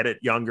family, get it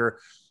younger.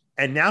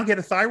 And now get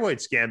a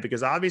thyroid scan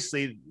because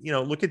obviously,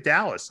 look at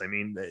Dallas.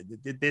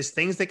 There's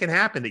things that can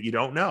happen that you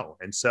don't know.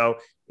 And so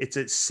it's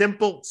a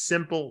simple,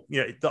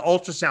 the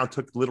ultrasound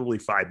took literally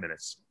 5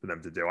 minutes for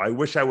them to do. I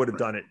wish I would have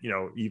done it,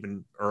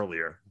 even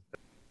earlier.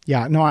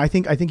 Yeah, no, I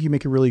think you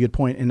make a really good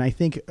point. And I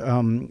think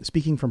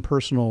speaking from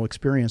personal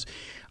experience,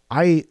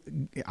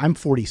 I'm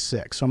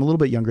 46, so I'm a little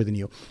bit younger than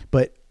you,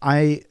 but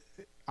I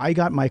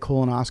got my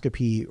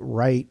colonoscopy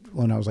right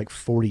when I was like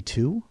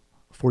 42,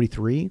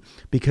 43,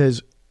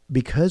 because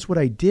what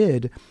I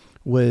did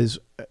was,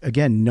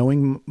 again,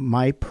 knowing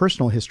my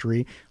personal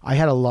history, I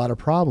had a lot of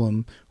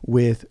problem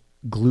with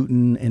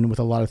gluten and with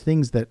a lot of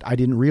things that I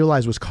didn't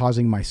realize was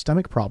causing my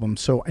stomach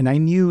problems. So, and I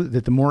knew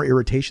that the more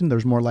irritation,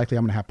 there's more likely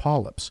I'm going to have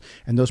polyps,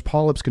 and those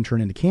polyps can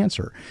turn into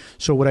cancer.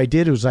 So what I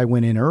did was I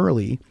went in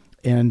early.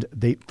 And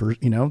they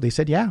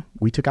said, yeah,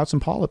 we took out some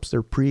polyps.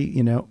 They're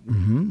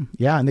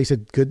yeah. And they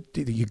said,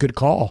 good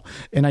call.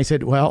 And I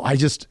said, well,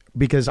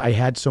 because I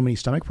had so many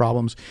stomach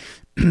problems,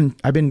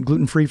 I've been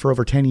gluten-free for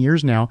over 10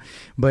 years now.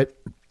 But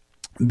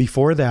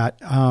before that,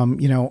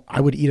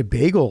 I would eat a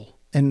bagel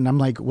and I'm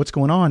like, what's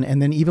going on?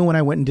 And then even when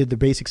I went and did the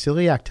basic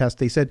celiac test,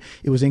 they said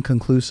it was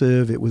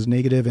inconclusive. It was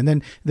negative.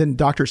 And then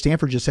Dr.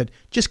 Stanford just said,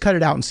 just cut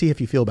it out and see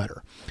if you feel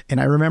better. And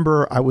I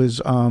remember I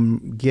was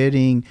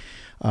getting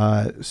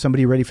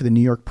somebody ready for the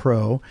New York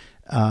Pro.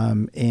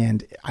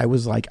 And I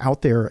was like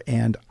out there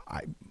and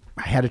I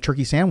had a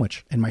turkey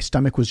sandwich and my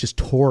stomach was just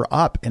tore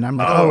up. And I'm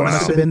like,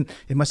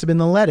 it must have been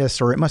the lettuce,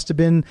 or it must have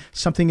been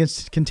something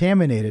that's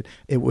contaminated.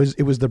 It was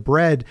the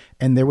bread,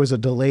 and there was a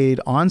delayed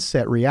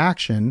onset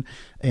reaction.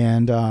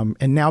 And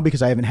now,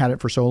 because I haven't had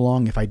it for so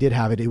long, if I did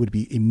have it, it would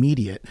be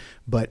immediate.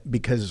 But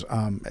because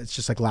it's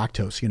just like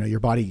lactose, your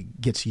body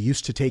gets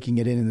used to taking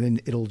it in, and then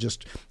it'll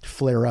just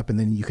flare up, and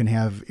then you can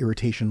have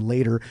irritation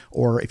later.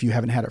 Or if you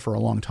haven't had it for a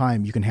long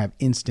time, you can have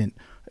instant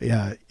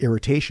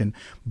irritation.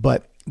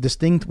 But this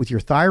thing with your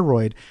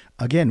thyroid,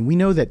 again, we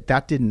know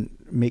that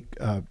didn't make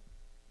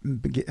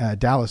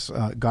Dallas,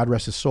 God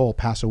rest his soul,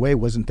 pass away.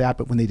 Wasn't that?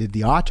 But when they did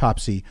the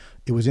autopsy,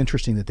 it was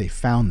interesting that they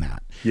found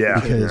that. Yeah.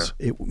 Because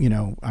it,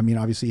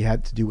 obviously it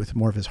had to do with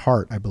more of his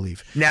heart, I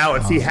believe. Now,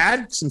 if he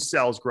had some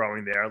cells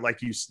growing there,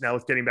 now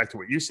getting back to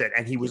what you said,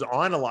 and he was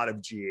on a lot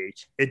of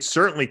GH, it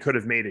certainly could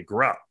have made it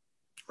grow.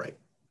 Right.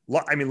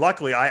 I mean,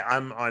 luckily I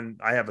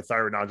have a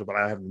thyroid nodule, but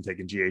I haven't been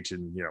taking GH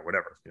in,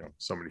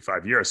 so many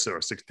 5 years, so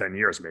 6, 10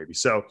 years maybe.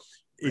 So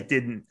it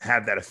didn't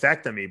have that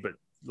effect on me, but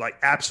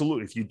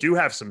absolutely, if you do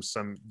have some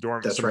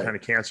dormant, kind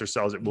of cancer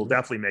cells, it will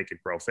definitely make it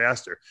grow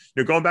faster.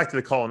 Going back to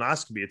the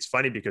colonoscopy, it's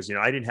funny because,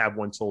 I didn't have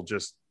one till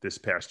just this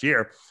past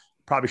year.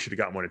 Probably should have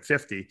gotten one at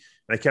 50, and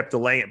I kept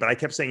delaying it, but I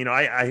kept saying,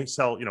 I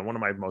sell, one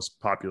of my most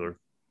popular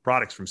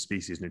products from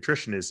Species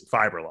Nutrition is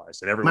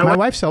Fiberlize, and everyone. My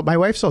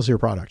wife sells your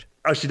product.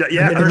 Oh, she does.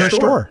 Yeah, in her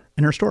store.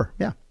 In her store.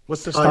 Yeah.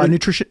 What's the store?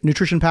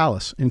 Nutrition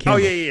Palace in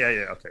Canada. Oh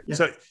yeah. Okay. Yeah.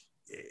 So,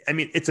 I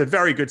mean, it's a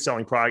very good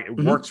selling product.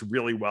 It works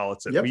really well.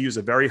 We use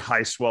a very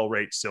high swell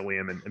rate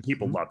psyllium, and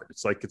people love it.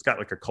 It's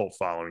got a cult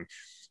following.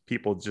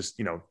 People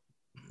just,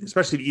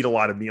 especially if you eat a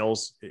lot of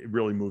meals, it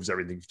really moves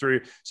everything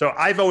through. So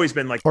I've always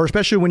been or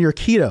especially when you're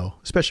keto,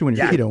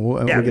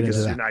 we'll get into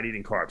that. You're not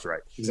eating carbs,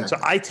 right? Exactly.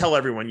 So I tell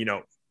everyone,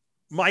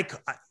 Mike,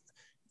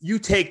 you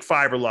take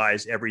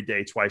Fiberlize every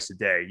day, twice a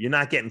day. You're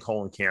not getting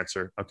colon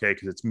cancer, okay?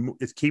 Because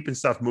it's keeping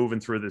stuff moving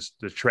through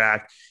the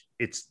tract.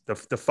 It's the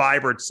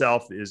fiber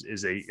itself is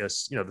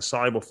the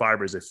soluble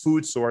fiber is a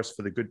food source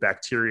for the good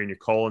bacteria in your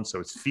colon. So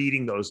it's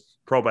feeding those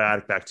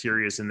probiotic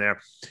bacteria in there.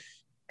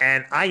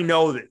 And I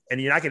know that, and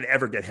you're not going to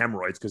ever get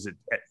hemorrhoids because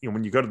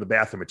when you go to the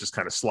bathroom, it just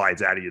kind of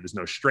slides out of you. There's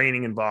no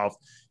straining involved.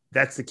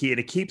 That's the key. And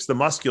it keeps the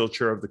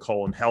musculature of the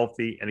colon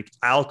healthy, and it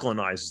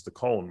alkalinizes the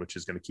colon, which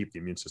is going to keep the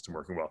immune system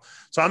working well.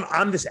 So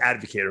I'm this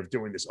advocate of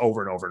doing this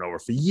over and over and over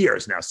for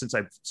years now, since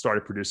I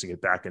started producing it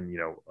back in,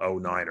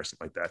 2009 or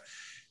something like that.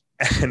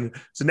 And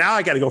so now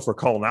I got to go for a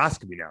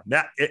colonoscopy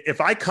now. If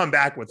I come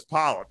back with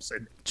polyps,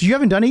 and so you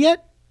haven't done it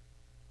yet?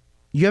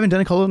 You haven't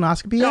done a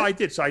colonoscopy yet? No, I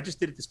did. So I just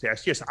did it this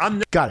past year. So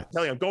got it.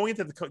 I'm going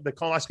into the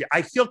colonoscopy.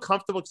 I feel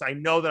comfortable because I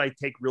know that I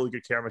take really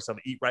good care of myself,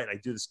 eat right, and I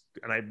do this,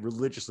 and I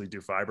religiously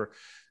do fiber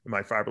in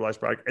my Fiberlize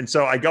product. And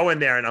so I go in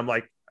there and I'm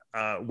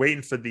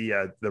waiting for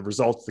the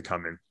results to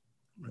come in.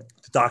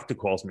 The doctor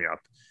calls me up.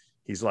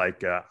 He's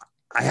like,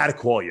 I had to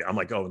call you. I'm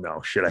like, oh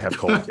no, shit, I have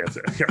colon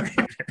cancer.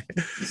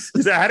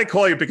 He said, I had to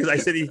call you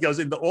because he goes,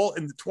 in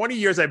the 20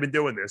 years I've been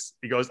doing this,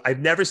 he goes, I've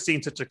never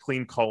seen such a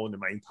clean colon in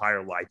my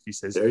entire life. He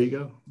says, there you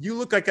go. You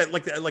look like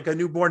a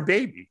newborn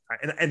baby.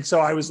 And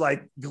so I was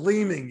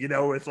gleaming,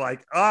 with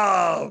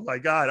oh my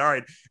God. All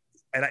right.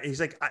 And he's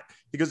like,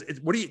 he goes,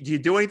 do you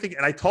do anything?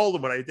 And I told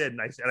him what I did.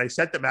 And I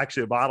sent them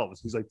actually a bottle of this.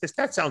 He's like,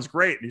 that sounds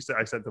great. And he said,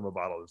 I sent them a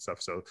bottle of stuff.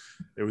 So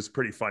it was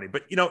pretty funny,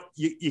 but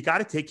you got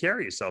to take care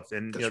of yourself.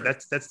 And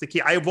that's the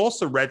key. I've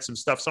also read some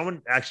stuff.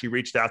 Someone actually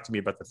reached out to me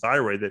about the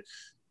thyroid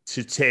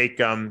to take,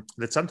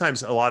 that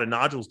sometimes a lot of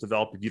nodules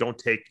develop if you don't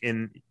take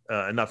in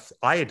enough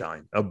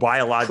iodine, a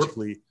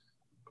biologically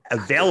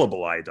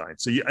available iodine.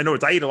 So I know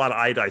I eat a lot of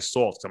iodized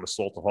salt because I'm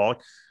a saltaholic.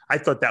 I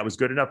thought that was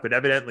good enough, but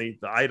evidently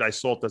the iodized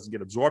salt doesn't get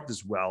absorbed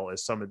as well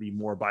as some of the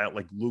more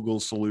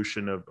Lugol's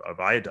solution of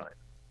iodine.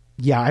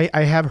 Yeah,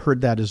 I have heard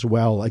that as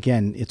well.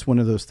 Again, it's one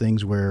of those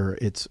things where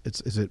it's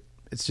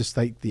just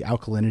like the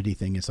alkalinity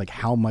thing. It's like,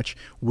 how much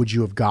would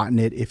you have gotten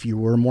it if you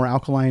were more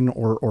alkaline,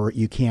 or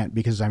you can't?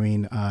 Because I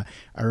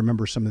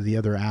remember some of the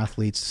other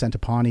athletes.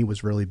 Centopani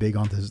was really big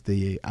on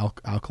the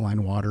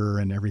alkaline water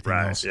and everything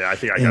else. Yeah, I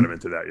think I got him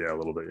into that. Yeah, a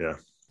little bit. Yeah.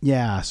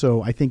 Yeah,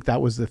 so I think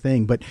that was the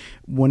thing. But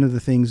one of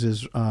the things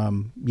is,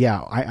 iodine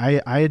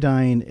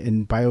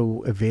and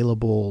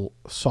bioavailable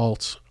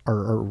salts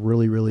are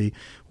really, really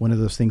one of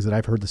those things that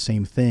I've heard the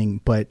same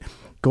thing. But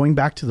going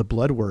back to the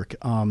blood work,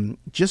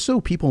 just so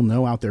people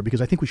know out there,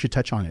 because I think we should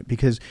touch on it,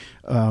 because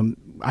I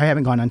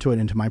haven't gone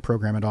into my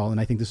program at all,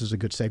 and I think this is a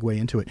good segue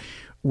into it.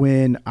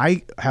 When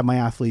I have my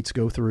athletes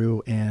go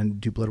through and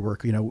do blood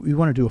work, we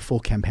want to do a full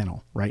chem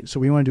panel, right? So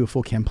we want to do a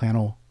full chem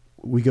panel.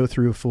 We go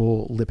through a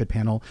full lipid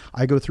panel.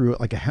 I go through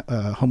a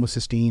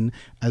homocysteine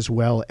as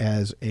well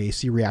as a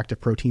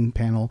C-reactive protein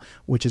panel,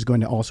 which is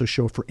going to also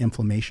show for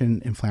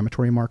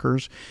inflammatory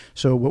markers.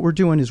 So what we're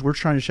doing is we're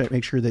trying to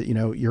make sure that,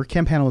 your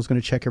chem panel is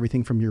going to check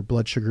everything from your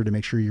blood sugar to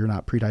make sure you're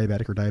not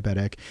pre-diabetic or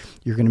diabetic.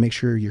 You're going to make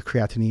sure your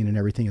creatinine and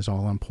everything is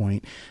all on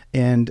point.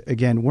 And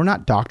again, we're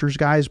not doctors,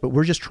 guys, but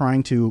we're just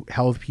trying to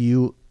help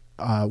you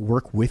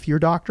work with your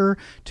doctor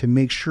to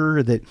make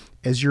sure that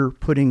as you're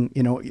putting,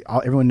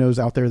 everyone knows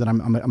out there that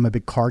I'm a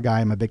big car guy,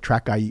 I'm a big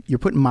track guy. You're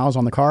putting miles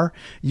on the car.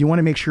 You want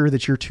to make sure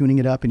that you're tuning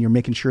it up and you're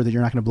making sure that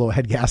you're not going to blow a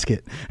head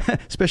gasket,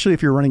 especially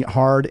if you're running it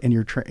hard and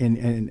you're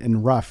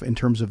and rough in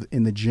terms of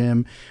in the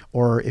gym,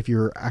 or if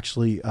you're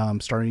actually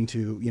starting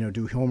to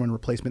do hormone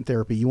replacement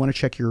therapy. You want to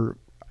check your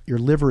your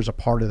liver is a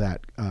part of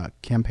that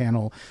chem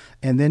panel,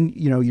 and then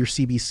your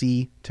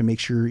CBC to make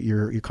sure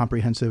your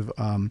comprehensive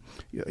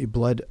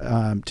blood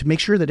to make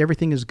sure that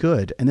everything is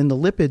good, and then the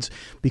lipids,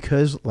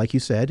 because like you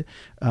said,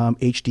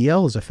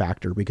 HDL is a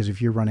factor, because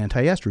if you run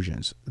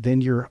antiestrogens,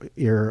 then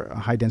your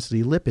high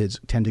density lipids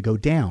tend to go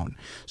down.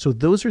 So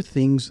those are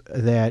things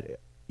that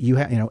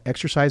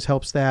exercise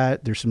helps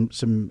that. There's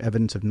some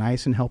evidence of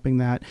niacin helping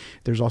that.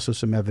 There's also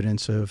some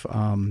evidence of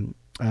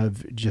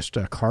just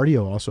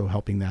cardio also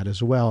helping that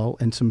as well,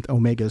 and some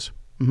omegas.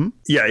 Mm-hmm.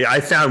 Yeah.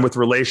 I found with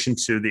relation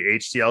to the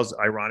HDLs,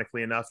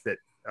 ironically enough, that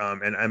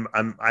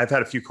and I've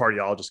had a few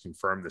cardiologists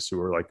confirm this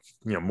who are like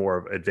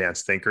more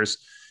advanced thinkers.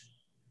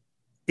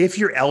 If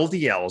your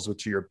LDLs,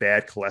 which are your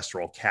bad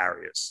cholesterol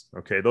carriers,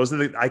 okay, those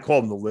are I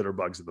call them the litter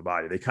bugs of the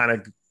body. They kind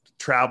of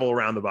travel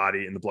around the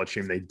body in the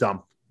bloodstream. They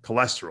dump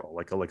cholesterol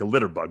like a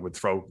litter bug would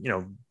throw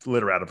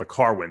litter out of a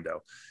car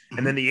window.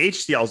 And then the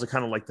HDLs are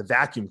kind of like the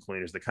vacuum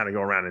cleaners that kind of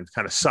go around and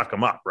kind of suck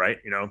them up, right?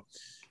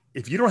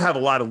 If you don't have a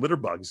lot of litter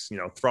bugs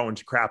throwing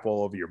crap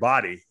all over your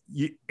body,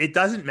 it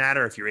doesn't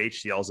matter if your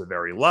HDLs are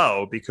very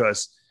low,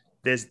 because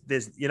there's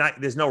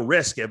no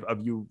risk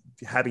of you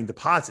having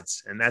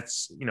deposits. And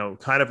that's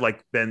kind of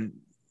like been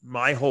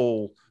my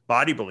whole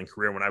bodybuilding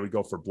career. When I would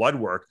go for blood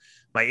work,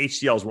 my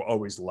HDLs were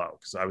always low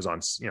because I was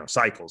on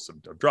cycles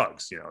of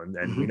drugs, and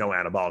mm-hmm. we know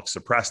anabolics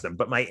suppress them,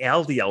 but my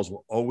LDLs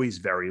were always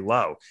very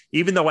low,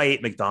 even though I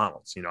ate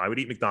McDonald's. I would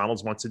eat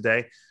McDonald's once a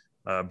day,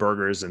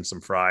 burgers and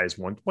some fries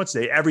once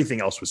a day.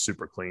 Everything else was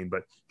super clean,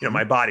 but mm-hmm.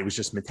 my body was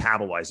just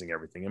metabolizing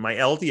everything, and my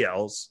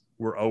LDLs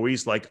were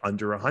always like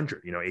under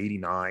 100,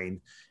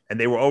 89, and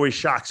they were always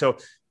shocked. So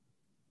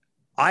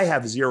I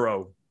have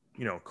zero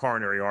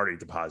coronary artery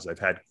deposits.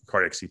 I've had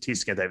cardiac CT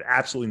scans. I have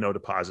absolutely no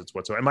deposits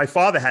whatsoever. And my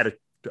father had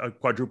a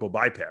quadruple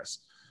bypass,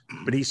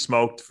 but he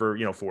smoked for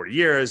 40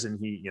 years, and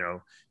he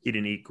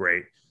didn't eat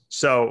great.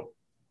 So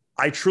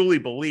I truly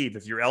believe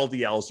if your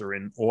LDLs are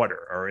in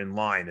order or in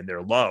line and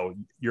they're low,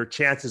 your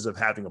chances of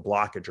having a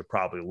blockage are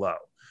probably low.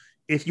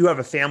 If you have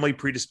a family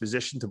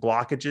predisposition to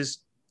blockages,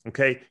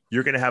 okay,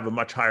 you're going to have a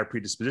much higher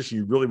predisposition.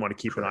 You really want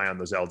to keep an eye on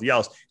those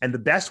LDLs. And the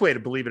best way to,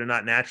 believe it or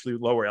not, naturally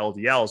lower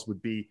LDLs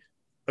would be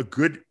a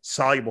good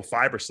soluble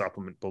fiber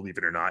supplement, believe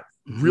it or not,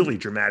 mm-hmm. really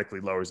dramatically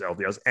lowers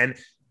LDLs, and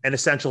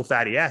essential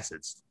fatty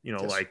acids,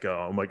 yes. like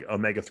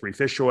omega-3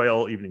 fish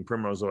oil, evening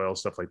primrose oil,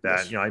 stuff like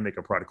that. Yes. I make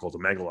a product called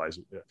Omega-Lyze.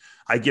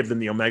 I give them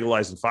the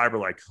Omega-Lyze and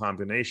fiber-like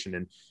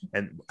combination,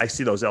 and I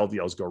see those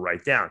LDLs go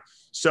right down.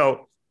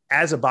 So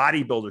as a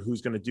bodybuilder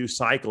who's going to do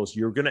cycles,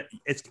 you're going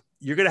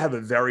to have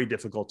a very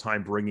difficult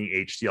time bringing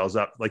HDLs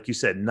up. Like you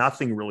said,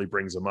 nothing really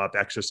brings them up.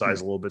 Exercise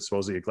a little bit,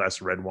 supposedly a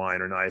glass of red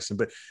wine or niacin,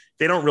 but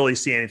they don't really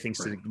see anything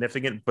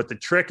significant. But the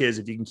trick is,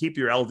 if you can keep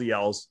your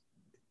LDLs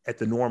at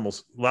the normal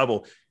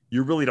level,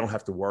 you really don't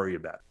have to worry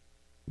about it.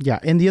 Yeah,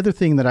 and the other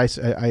thing that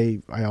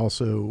I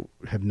also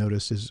have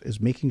noticed is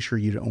making sure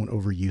you don't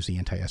overuse the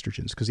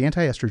antiestrogens, because the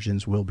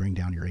antiestrogens will bring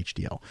down your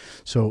HDL.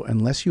 So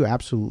unless you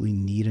absolutely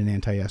need an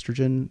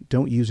antiestrogen,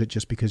 don't use it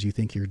just because you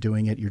think you're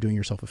doing it. You're doing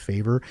yourself a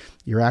favor.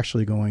 You're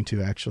actually going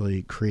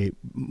to create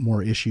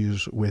more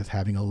issues with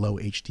having a low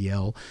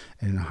HDL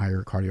and a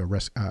higher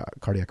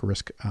cardiac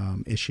risk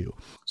issue.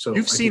 So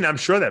you've seen, I'm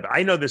sure that, but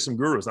I know there's some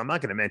gurus. I'm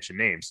not going to mention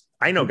names.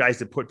 I know guys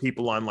that put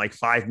people on like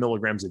 5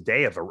 milligrams a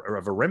day of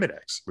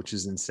Arimidex, which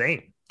is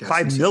insane. That's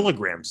 5 insane.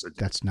 Milligrams a day.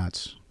 That's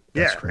nuts.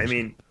 That's crazy. I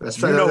mean,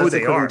 you know who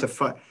they are.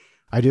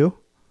 I do.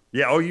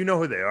 Yeah. Oh, you know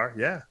who they are.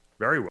 Yeah.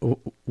 Very well.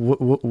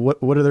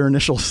 What are their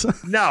initials?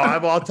 No,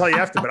 I'll tell you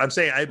after. But I'm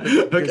saying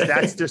because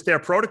that's just their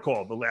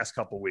protocol the last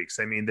couple of weeks.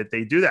 I mean, that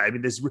they do that. I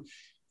mean,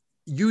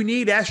 you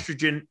need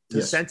estrogen to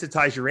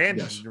sensitize your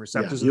androgen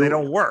receptors, and they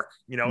don't work.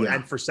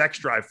 And for sex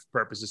drive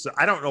purposes. So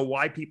I don't know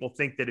why people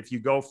think that if you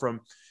go from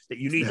that,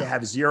 you need to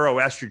have zero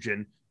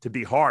estrogen to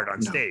be hard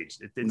on stage.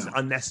 It's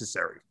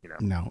unnecessary.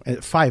 No,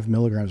 5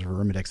 milligrams of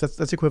Arimidex.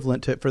 That's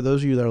equivalent to, for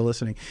those of you that are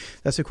listening,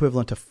 that's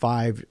equivalent to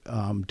 5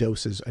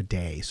 doses a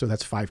day. So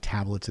that's 5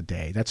 tablets a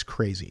day. That's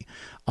crazy.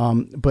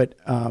 But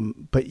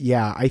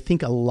yeah, I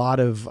think a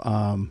lot of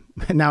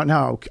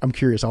now I'm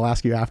curious. I'll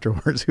ask you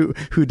afterwards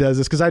who does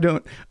this, because I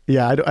don't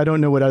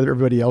know what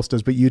everybody else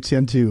does, but you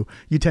tend to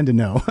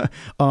know.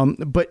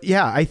 But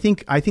yeah, I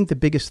think the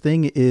biggest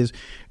thing is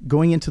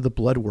going into the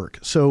blood work.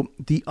 So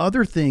the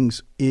other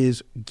things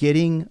is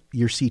getting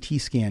your CT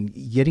scan,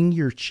 getting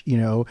your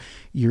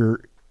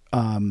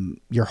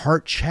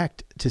heart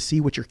checked to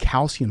see what your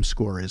calcium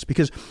score is,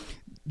 because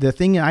the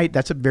thing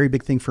that's a very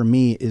big thing for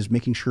me is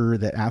making sure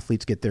that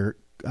athletes get their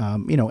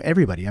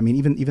everybody. I mean,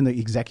 even the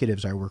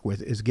executives I work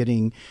with is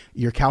getting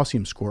your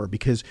calcium score,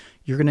 because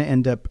you're going to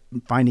end up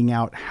finding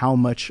out how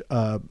much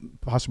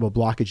possible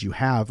blockage you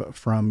have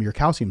from your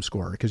calcium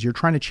score, because you're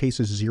trying to chase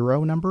a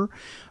zero number.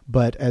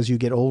 But as you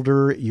get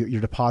older,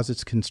 your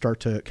deposits can start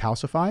to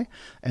calcify,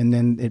 and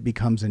then it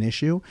becomes an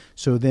issue.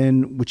 So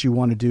then what you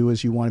want to do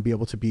is you want to be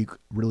able to be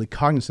really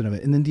cognizant of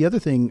it. And then the other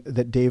thing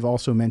that Dave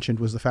also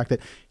mentioned was the fact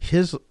that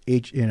his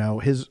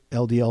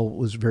LDL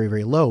was very,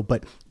 very low,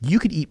 but you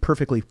could eat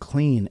perfectly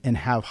clean clean and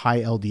have high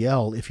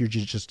LDL if you're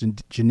just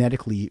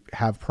genetically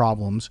have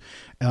problems.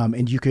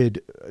 And you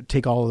could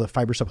take all of the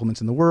fiber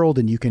supplements in the world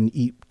and you can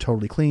eat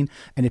totally clean.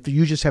 And if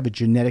you just have a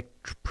genetic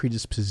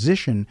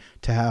predisposition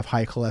to have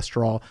high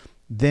cholesterol,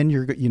 then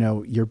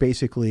you're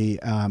basically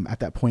at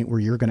that point where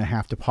you're going to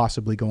have to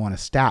possibly go on a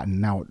statin.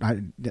 Now,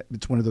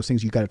 it's one of those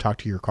things you got to talk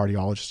to your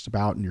cardiologist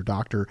about and your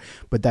doctor,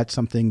 but that's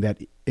something that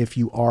if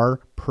you are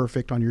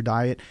perfect on your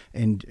diet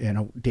and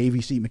Dave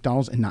used to eat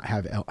McDonald's and not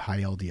have high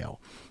LDL.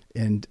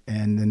 And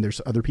then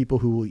there's other people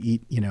who will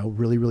eat,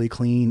 really, really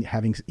clean,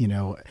 having,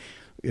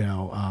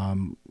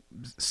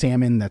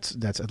 salmon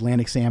that's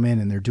Atlantic salmon,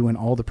 and they're doing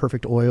all the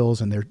perfect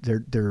oils, and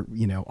they're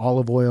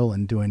olive oil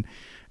and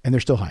they're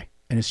still high.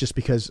 And it's just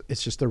because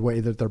it's just the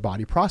way that their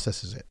body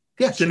processes it.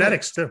 Yeah,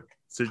 genetics too.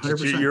 So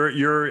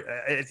you're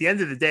at the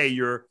end of the day,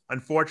 you're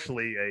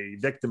unfortunately a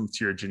victim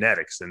to your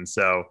genetics. And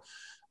so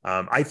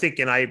I think,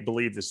 and I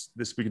believe this,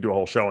 we could do a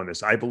whole show on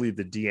this. I believe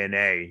the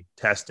DNA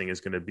testing is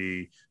going to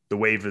be the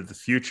wave of the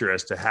future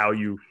as to how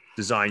you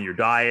design your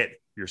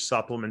diet, your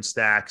supplement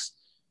stacks,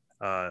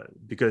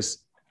 because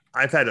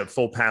I've had a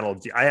full panel.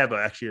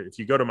 Actually, if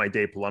you go to my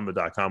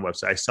DavePalumbo.com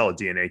website, I sell a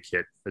DNA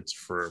kit. It's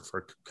for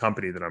a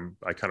company that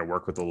I kind of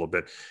work with a little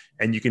bit.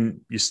 And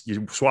you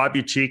swab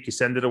your cheek, you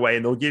send it away,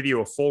 and they'll give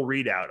you a full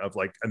readout of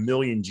like 1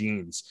 million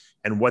genes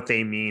and what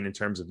they mean in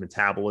terms of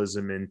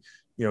metabolism and,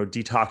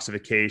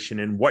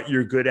 detoxification and what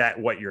you're good at,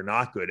 what you're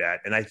not good at.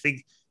 And I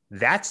think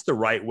that's the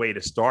right way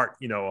to start,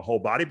 a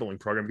whole bodybuilding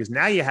program, because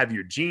now you have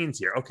your genes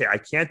here. Okay, I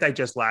can't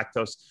digest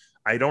lactose.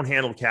 I don't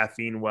handle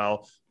caffeine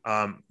well.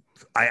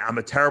 I'm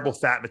a terrible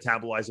fat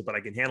metabolizer, but I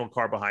can handle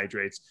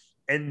carbohydrates.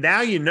 And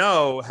now you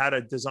know how to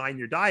design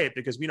your diet,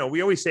 because,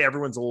 we always say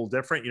everyone's a little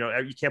different.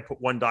 You can't put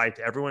one diet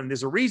to everyone.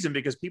 There's a reason,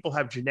 because people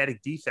have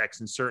genetic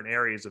defects in certain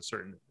areas of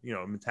certain,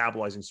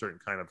 metabolizing certain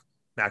kind of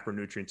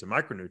macronutrients and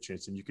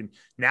micronutrients. And you can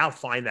now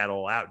find that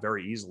all out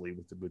very easily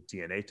with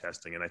DNA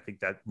testing. And I think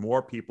that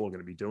more people are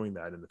going to be doing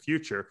that in the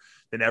future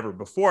than ever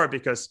before,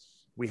 because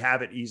we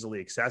have it easily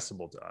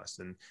accessible to us.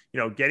 And,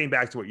 getting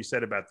back to what you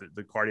said about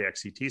the cardiac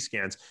CT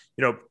scans,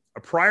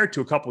 prior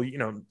to a couple,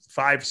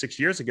 5-6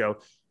 years ago,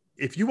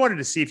 if you wanted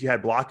to see if you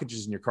had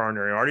blockages in your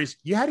coronary arteries,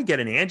 you had to get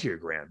an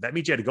angiogram. That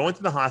means you had to go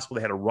into the hospital.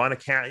 They had to run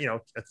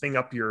a thing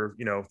up your,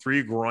 through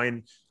your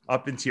groin,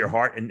 up into your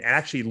heart, and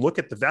actually look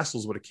at the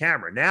vessels with a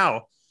camera.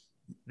 Now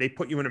they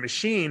put you in a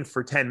machine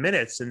for 10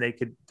 minutes and they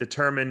could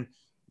determine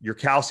your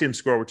calcium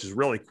score, which is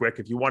really quick.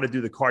 If you want to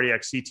do the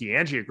cardiac CT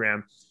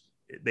angiogram,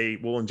 they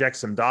will inject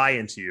some dye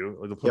into you,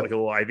 or they'll put like a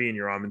little IV in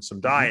your arm and some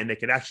dye, and they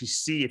can actually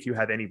see if you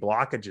have any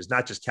blockages,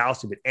 not just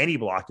calcium, but any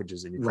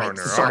blockages in your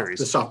coronary arteries.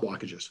 The soft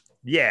blockages.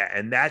 Yeah.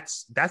 And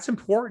that's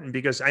important,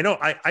 because I know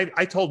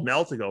I told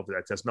Mel to go for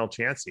that test, Mel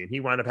Chansey, and he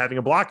wound up having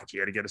a blockage. He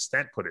had to get a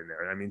stent put in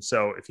there. I mean,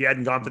 so if he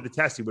hadn't gone for the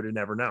test, he would have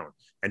never known.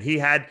 And he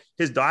had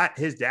his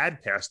dad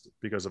passed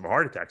because of a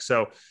heart attack.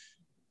 So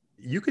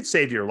you could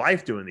save your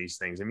life doing these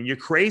things. I mean, you're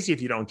crazy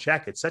if you don't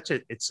check. It's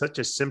such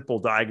a simple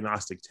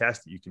diagnostic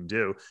test that you can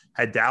do.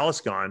 Had Dallas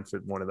gone for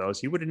one of those,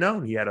 he would have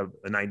known he had a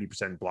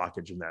 90%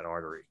 blockage in that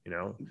artery,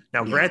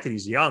 Now, granted,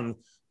 he's young,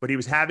 but he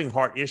was having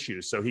heart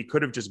issues. So he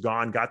could have just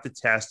gone, got the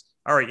test.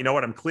 All right, you know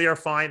what? I'm clear.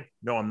 Fine.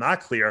 No, I'm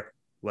not clear.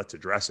 Let's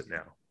address it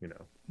now,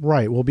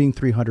 Right. Well, being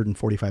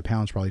 345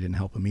 pounds probably didn't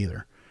help him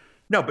either.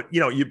 No, but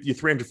you're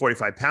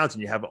 345 pounds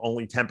and you have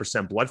only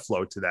 10% blood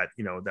flow to that,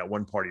 that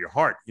one part of your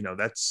heart.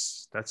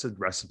 That's a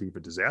recipe for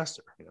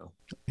disaster.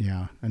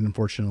 Yeah, and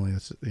unfortunately,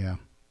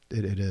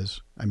 it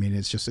is. I mean,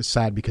 it's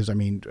sad, because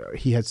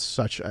he had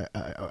such.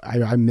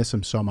 I miss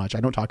him so much. I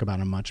don't talk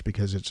about him much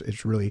because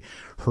it's really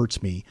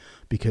hurts me,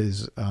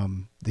 because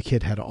the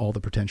kid had all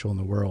the potential in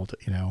the world.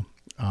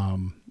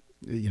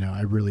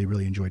 I really,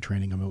 really enjoyed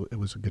training him. It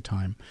was a good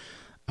time,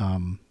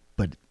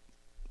 but.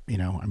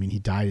 He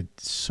died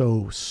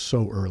so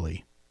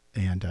early,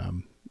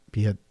 and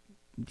he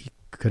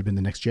could have been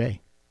the next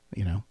Jay,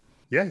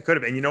 Yeah, he could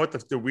have. And you know what?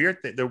 The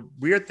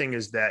weird thing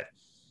is that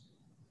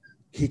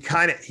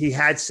he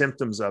had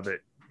symptoms of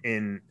it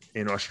in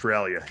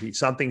Australia.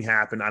 Something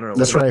happened. I don't know.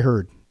 That's what I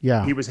heard.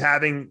 Yeah. He was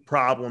having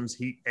problems.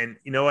 And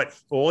you know what?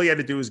 All he had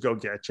to do was go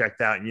get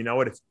checked out. And you know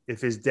what? If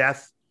his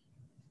death,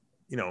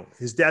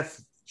 his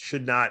death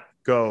should not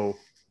go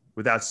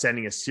without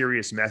sending a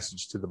serious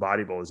message to the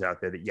bodybuilders out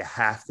there that you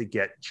have to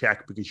get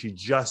checked, because you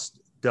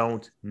just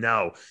don't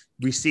know.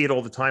 We see it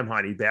all the time,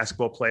 Hani.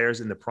 Basketball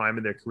players in the prime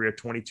of their career,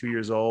 22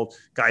 years old,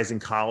 guys in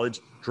college,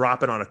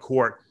 dropping on a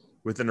court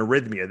with an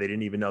arrhythmia they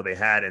didn't even know they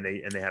had, and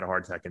they had a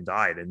heart attack and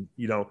died. And,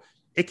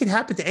 it can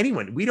happen to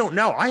anyone. We don't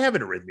know. I have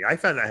an arrhythmia. I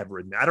found I have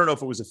arrhythmia. I don't know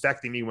if it was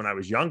affecting me when I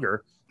was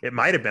younger. It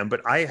might have been,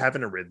 but I have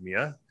an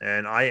arrhythmia,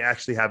 and I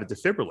actually have a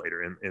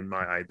defibrillator in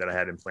my eye that I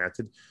had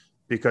implanted,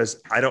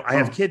 because I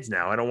have kids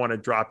now. I don't want to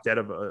drop dead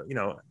of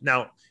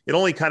now it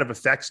only kind of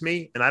affects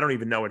me, and I don't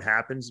even know it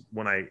happens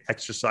when I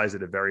exercise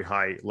at a very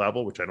high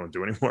level, which I don't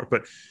do anymore.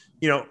 But,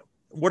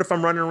 what if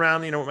I'm running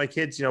around, with my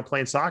kids,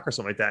 playing soccer or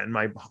something like that, and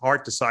my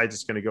heart decides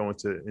it's going to go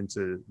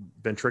into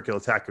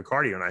ventricular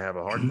tachycardia, and I have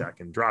a heart attack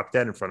and drop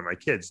dead in front of my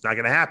kids? It's not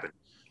going to happen.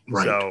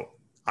 Right. So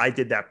I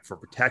did that for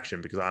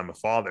protection because I'm a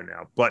father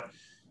now. But,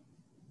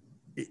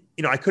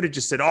 I could have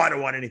just said, oh, I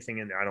don't want anything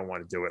in there. I don't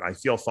want to do it. I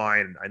feel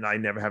fine. And I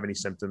never have any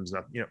symptoms.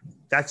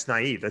 That's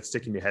naive. That's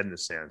sticking your head in the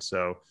sand.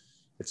 So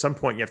at some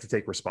point you have to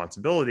take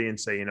responsibility and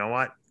say, you know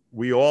what?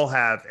 We all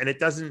have, and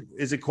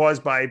is it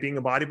caused by being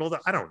a bodybuilder?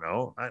 I don't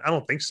know. I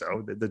don't think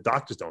so. The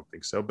doctors don't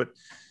think so, but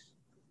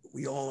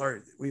we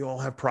all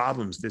have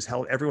problems.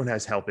 Everyone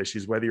has health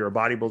issues, whether you're a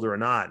bodybuilder or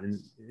not.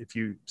 And if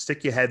you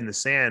stick your head in the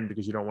sand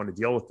because you don't want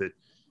to deal with it,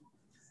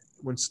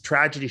 when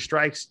tragedy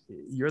strikes,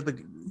 you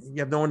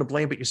have no one to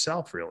blame but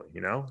yourself, really,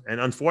 and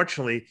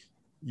unfortunately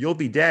you'll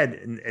be dead,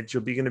 and it's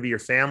going to be your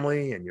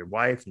family and your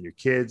wife and your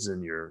kids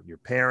and your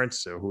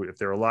parents, or who, if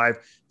they're alive,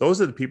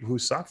 those are the people who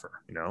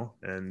suffer,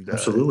 and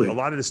absolutely. A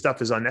lot of this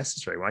stuff is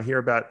unnecessary. When I hear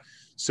about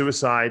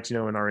suicides, in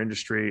our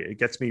industry, it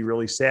gets me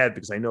really sad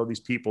because I know these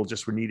people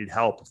just needed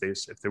help.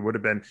 If they would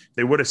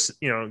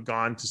have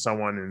gone to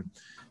someone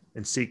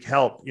and seek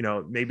help,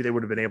 maybe they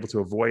would have been able to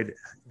avoid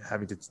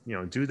having to,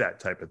 do that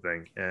type of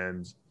thing.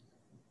 And,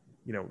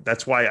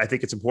 that's why I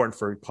think it's important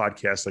for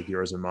podcasts like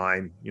yours and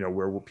mine,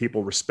 where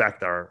people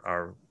respect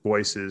our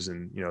voices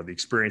and, the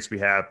experience we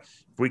have.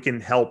 If we can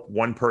help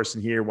one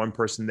person here, one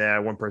person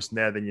there,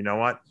 then you know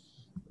what?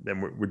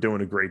 Then we're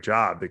doing a great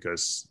job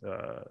because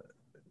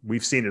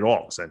we've seen it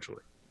all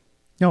essentially.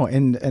 No,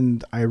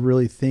 and I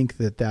really think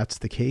that that's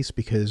the case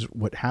because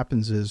what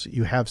happens is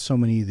you have so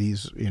many of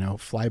these,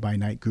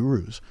 fly-by-night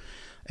gurus.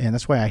 And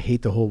that's why I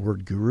hate the whole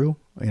word guru.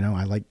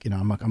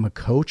 I'm a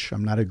coach.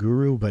 I'm not a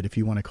guru, but if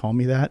you want to call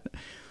me that,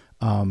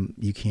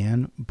 you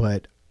can.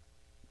 But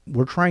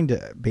we're trying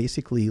to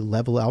basically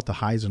level out the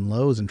highs and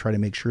lows and try to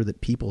make sure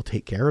that people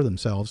take care of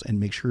themselves and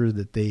make sure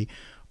that they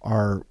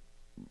are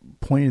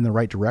pointing in the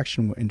right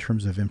direction in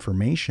terms of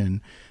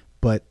information,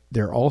 but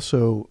they're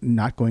also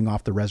not going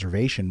off the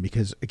reservation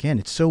because, again,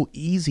 it's so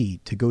easy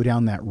to go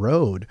down that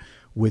road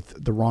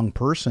with the wrong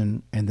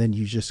person, and then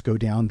you just go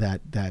down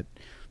that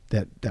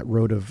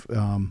road of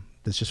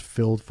that's just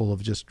filled full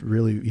of just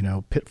really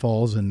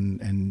pitfalls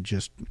and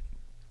just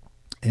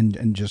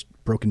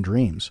broken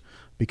dreams,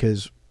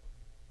 because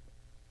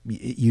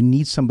you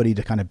need somebody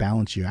to kind of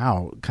balance you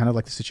out, kind of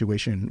like the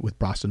situation with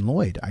Boston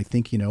Lloyd. I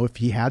think, if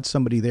he had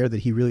somebody there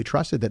that he really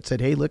trusted that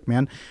said, hey, look,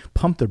 man,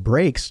 pump the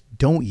brakes.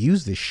 Don't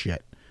use this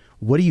shit.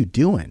 What are you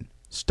doing?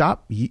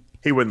 Stop. He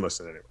wouldn't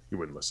listen anyway. He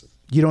wouldn't listen.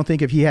 You don't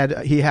think if he had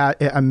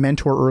a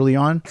mentor early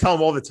on? I tell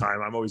him all the time.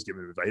 I'm always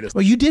giving him advice.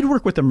 Well, you did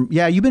work with him.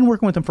 Yeah, you've been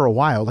working with him for a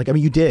while.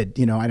 You did.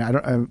 I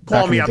don't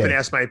call me up and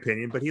ask my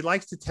opinion, but he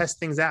likes to test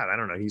things out. I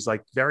don't know. He's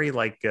like very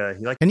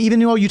and even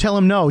though you tell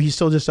him no, he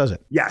still just does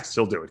it. Yes,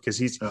 he'll do it because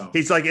he's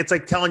like, it's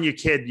like telling your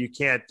kid you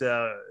can't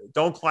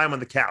don't climb on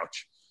the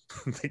couch.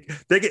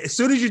 As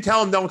soon as you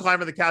tell them don't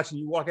climb on the couch and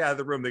you walk out of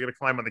the room, they're going to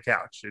climb on the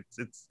couch.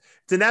 It's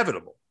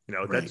inevitable.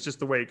 Right. That's just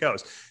the way it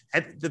goes.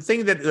 And the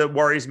thing that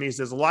worries me is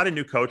there's a lot of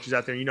new coaches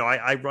out there.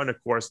 I run a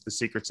course, The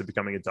Secrets of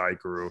Becoming a Diet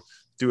Guru,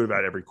 do it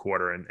about every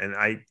quarter. And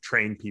I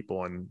train people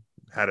on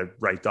how to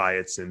write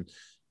diets, and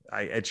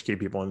I educate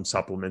people on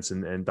supplements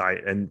and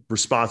diet and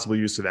responsible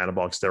use of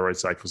anabolic steroid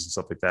cycles and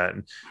stuff like that.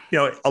 And,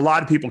 a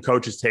lot of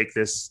coaches take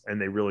this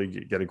and they really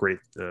get a great,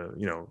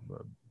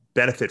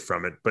 benefit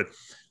from it. But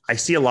I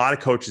see a lot of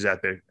coaches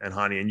out there, and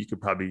Hani, and you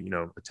could probably,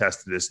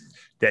 attest to this,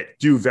 that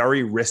do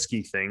very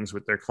risky things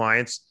with their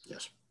clients.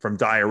 Yes. From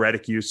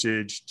diuretic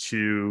usage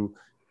to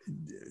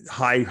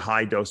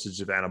high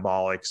dosage of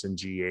anabolics and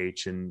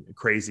GH and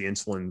crazy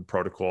insulin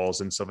protocols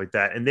and stuff like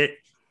that. And that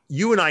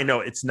you and I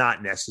know it's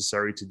not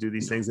necessary to do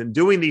these things, and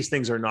doing these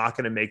things are not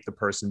going to make the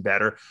person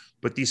better.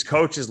 But these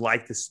coaches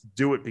like to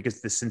do it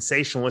because the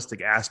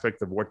sensationalistic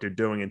aspect of what they're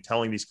doing and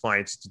telling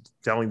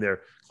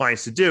their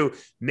clients to do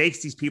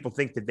makes these people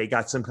think that they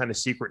got some kind of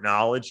secret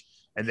knowledge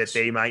and that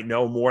they might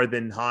know more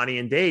than Hani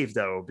and Dave,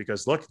 though,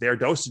 because look, their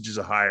dosages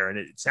are higher and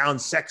it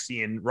sounds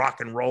sexy and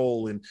rock and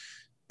roll.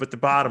 But the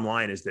bottom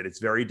line is that it's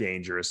very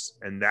dangerous.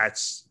 And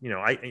that's,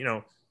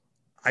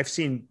 I've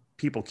seen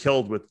people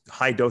killed with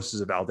high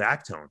doses of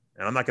aldactone,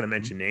 and I'm not going to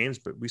mention names,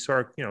 but we saw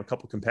a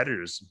couple of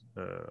competitors,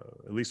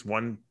 at least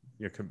one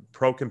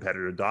pro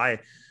competitor, die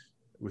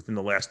within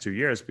the last 2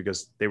 years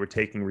because they were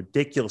taking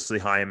ridiculously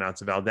high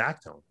amounts of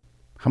aldactone.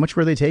 How much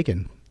were they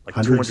taking? Like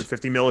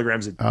 250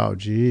 milligrams a day. Oh,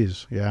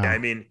 geez. Yeah. I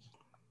mean,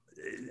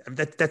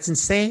 that's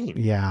insane.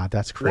 Yeah,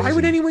 that's crazy. Why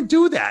would anyone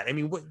do that? I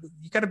mean,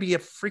 you got to be a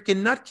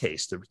freaking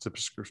nutcase to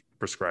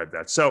prescribe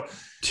that. So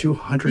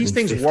 250 these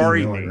things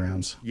worry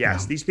milligrams. me.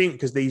 Yes, these people,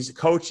 because these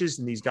coaches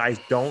and these guys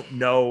don't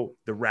know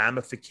the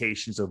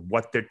ramifications of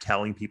what they're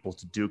telling people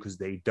to do because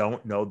they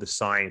don't know the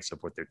science of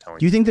what they're telling.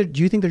 Do you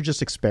think they're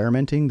just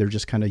experimenting? They're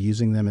just kind of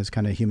using them as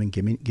kind of human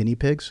guinea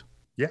pigs?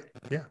 Yeah.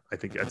 I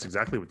think that's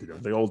exactly what they do.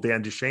 The old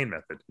Dan Duchaine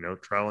method,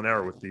 trial and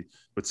error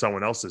with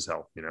someone else's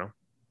help.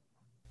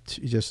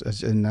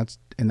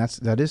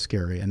 That is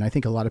scary, and I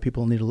think a lot of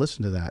people need to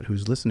listen to that,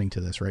 who's listening to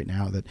this right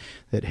now,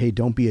 that hey,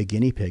 don't be a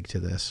guinea pig to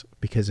this,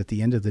 because at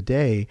the end of the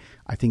day,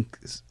 I think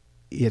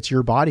it's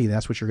your body.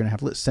 That's what you're going to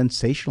have.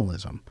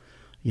 Sensationalism.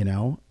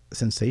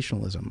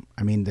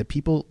 I mean, that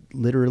people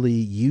literally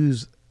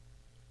use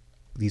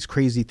these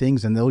crazy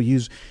things, and they'll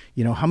use,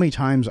 how many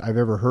times I've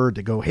ever heard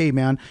to go, hey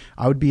man,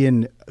 I would be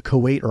in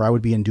Kuwait or I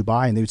would be in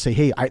Dubai, and they would say,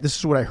 hey, this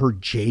is what I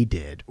heard Jay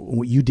did,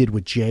 what you did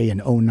with Jay in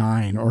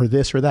 2009 or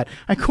this or that.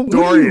 I go,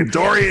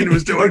 Dorian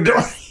was doing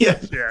this. Yeah.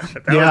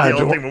 That was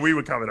the old thing when we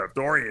were coming up.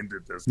 Dorian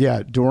did this.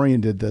 Yeah,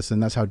 Dorian did this,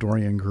 and that's how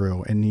Dorian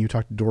grew. And you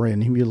talk to Dorian,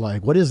 and he'd be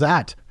like, what is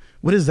that?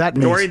 What does that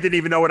mean? Dorian didn't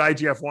even know what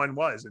IGF-1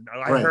 was. And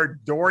I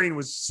heard Dorian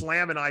was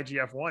slamming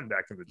IGF-1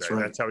 back in the day.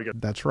 That's how we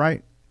got. That's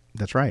right.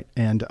 That's right.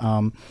 And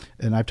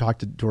I've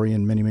talked to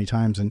Dorian many, many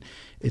times, and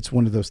it's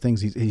one of those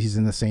things. He's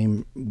in the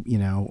same,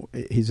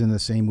 he's in the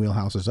same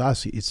wheelhouse as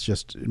us. It's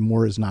just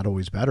more is not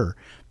always better,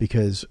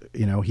 because,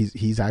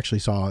 he's actually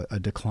saw a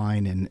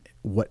decline in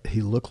what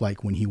he looked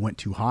like when he went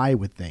too high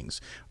with things,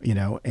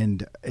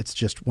 and it's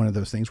just one of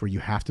those things where you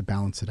have to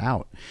balance it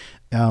out.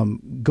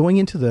 Going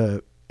into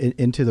the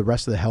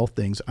rest of the health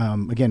things.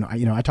 Again,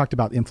 I talked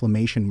about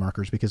inflammation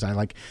markers because I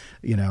like,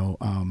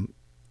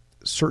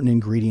 certain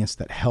ingredients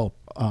that help.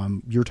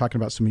 You're talking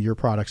about some of your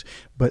products,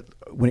 but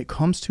when it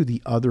comes to the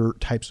other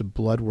types of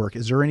blood work,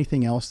 is there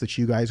anything else that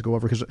you guys go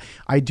over? Because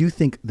I do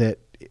think that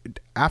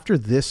after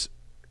this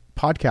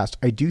podcast,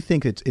 I do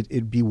think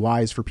it'd be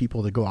wise for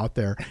people to go out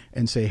there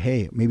and say,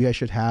 hey, maybe I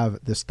should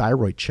have this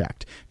thyroid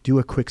checked, do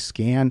a quick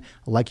scan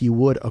like you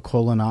would a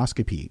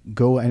colonoscopy,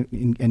 go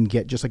and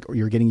get, just like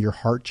you're getting your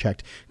heart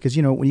checked. Because,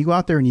 when you go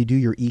out there and you do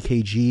your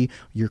EKG,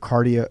 your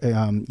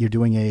cardio, you're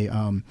doing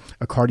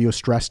a cardio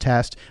stress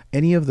test,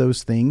 any of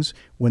those things,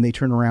 when they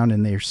turn around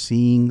and they're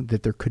seeing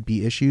that there could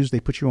be issues, they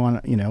put you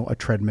on, a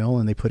treadmill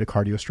and they put a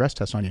cardio stress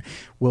test on you.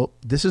 Well,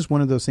 this is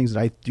one of those things that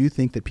I do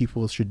think that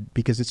people should,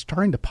 because it's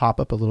starting to pop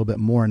up a little bit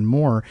more and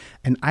more.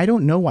 And I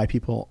don't know why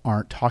people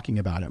aren't talking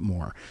about it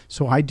more.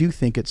 So I do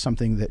think it's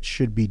something that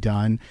should be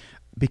done,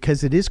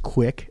 because it is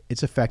quick,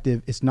 it's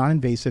effective, it's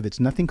non-invasive, it's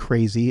nothing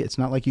crazy. It's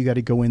not like you got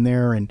to go in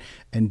there and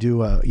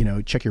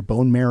do check your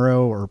bone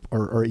marrow or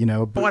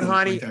What,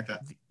 honey?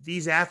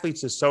 These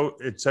athletes are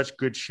in such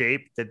good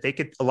shape that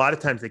a lot of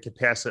times they could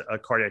pass a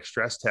cardiac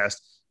stress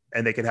test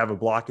and they could have a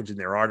blockage in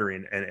their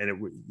artery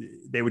and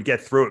they would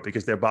get through it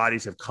because their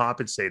bodies have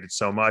compensated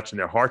so much and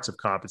their hearts have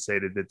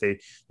compensated that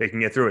they can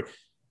get through it.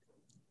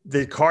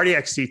 The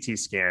cardiac CT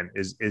scan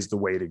is the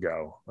way to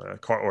go,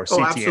 or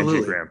CT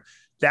angiogram.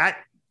 That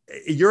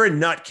you're a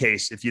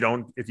nutcase if you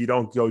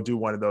don't go do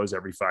one of those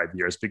every 5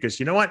 years, because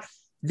you know what?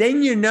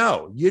 Then you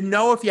know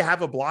if you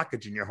have a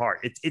blockage in your heart.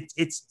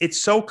 It's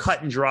so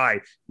cut and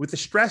dry. With the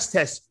stress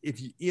test,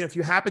 if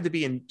you happen to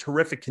be in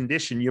terrific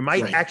condition, you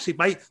might actually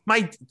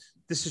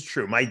this is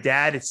true. My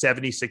dad at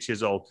 76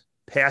 years old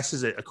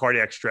passes a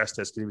cardiac stress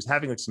test because he was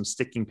having some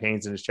sticking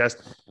pains in his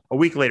chest. A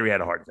week later, he had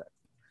a heart attack.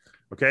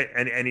 Okay,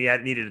 and he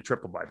needed a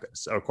triple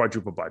bypass or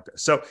quadruple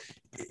bypass. So,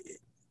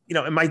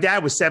 and my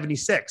dad was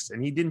 76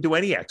 and he didn't do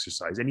any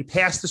exercise and he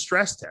passed the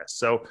stress test.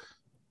 So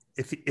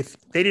if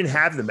they didn't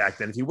have them back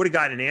then, if he would have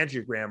gotten an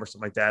angiogram or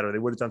something like that, or they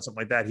would have done something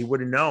like that, he would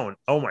have known,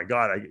 oh my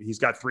God, he's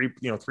got 4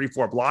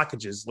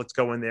 blockages. Let's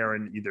go in there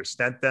and either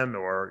stent them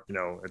or,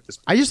 at this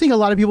point. I just think a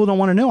lot of people don't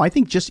want to know. I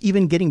think just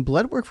even getting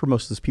blood work for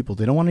most of those people,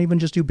 they don't want to even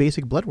just do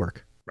basic blood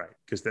work. Right.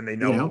 Because then they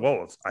know,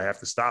 whoa, I have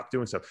to stop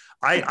doing stuff.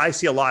 I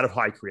see a lot of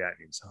high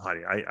creatinines,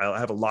 honey. I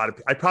have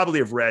I probably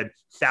have read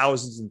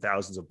thousands and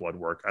thousands of blood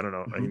work. I don't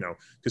know,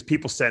 because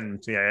people send them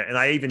to me. And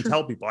I even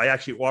tell people, I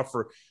actually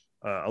offer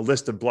a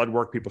list of blood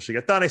work people should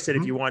get done. I said,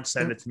 if you want,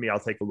 send it to me. I'll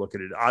take a look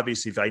at it.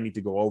 Obviously, if I need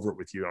to go over it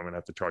with you, I'm going to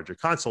have to charge a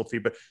consult fee,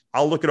 but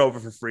I'll look it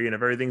over for free. And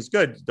if everything's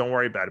good, don't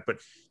worry about it.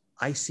 But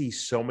I see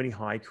so many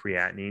high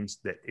creatinines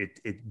that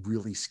it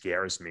really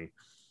scares me.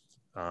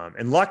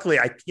 And luckily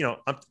I can't,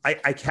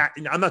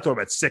 I'm not talking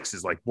about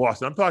 6s like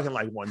Boston. I'm talking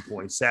like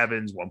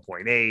 1.7s,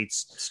 1.8s,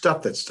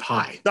 stuff that's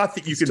high, stuff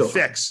that you can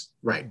fix.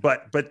 Right.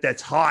 But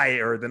that's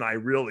higher than I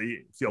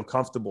really feel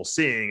comfortable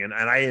seeing. And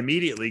I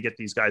immediately get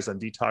these guys on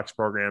detox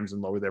programs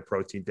and lower their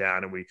protein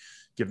down. And we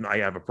give them, I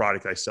have a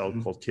product I sell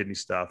called Kidney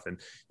Stuff. And,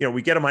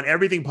 we get them on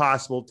everything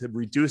possible to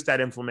reduce that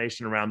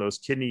inflammation around those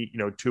kidney,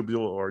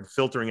 tubule or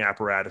filtering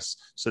apparatus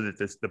so that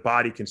the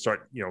body can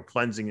start,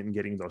 cleansing and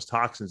getting those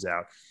toxins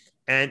out.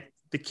 And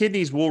the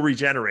kidneys will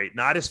regenerate,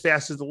 not as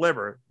fast as the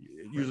liver.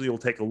 Usually it'll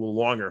take a little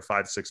longer,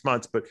 5 to 6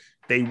 months, but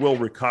they will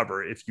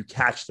recover if you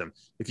catch them.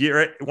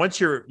 Once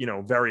you're,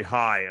 very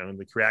high on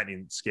the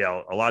creatinine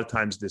scale, a lot of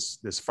times this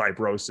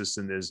fibrosis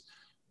and there's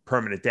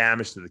permanent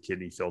damage to the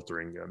kidney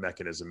filtering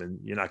mechanism, and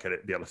you're not going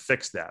to be able to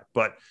fix that.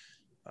 But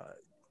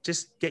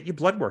just get your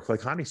blood work,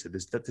 like Hani said.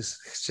 This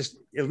it's just,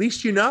 at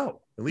least you know.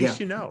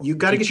 You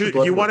got to get your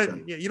blood work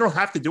done. You don't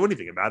have to do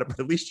anything about it, but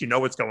at least you know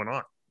what's going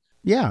on.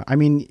 Yeah, I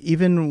mean,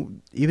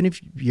 even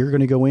if you're going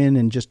to go in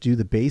and just do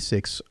the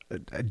basics,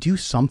 do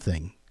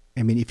something.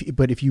 I mean,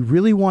 if you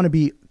really want to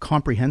be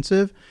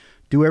comprehensive,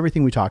 do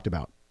everything we talked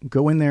about.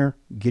 Go in there,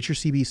 get your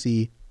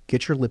CBC,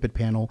 get your lipid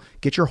panel,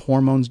 get your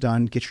hormones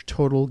done, get your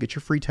total, get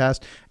your free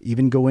test.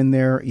 Even go in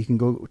there, you can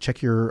go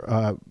check your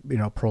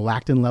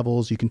prolactin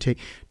levels. You can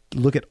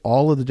look at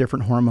all of the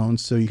different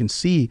hormones so you can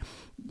see.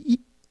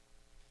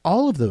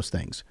 all of those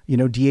things,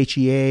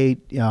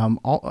 DHEA,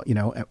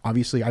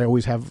 obviously I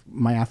always have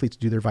my athletes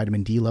do their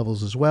vitamin D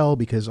levels as well,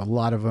 because a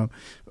lot of them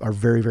are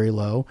very, very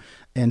low.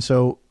 And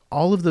so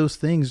all of those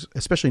things,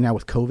 especially now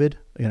with COVID,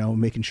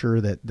 making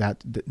sure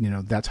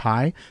that's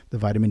high, the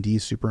vitamin D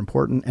is super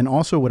important. And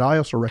also what I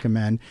also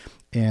recommend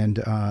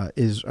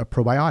is a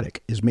probiotic,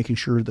 is making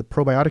sure the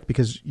probiotic,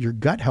 because your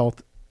gut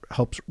health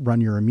helps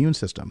run your immune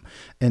system.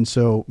 And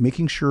so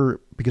making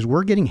sure, because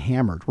we're getting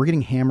hammered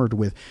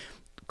with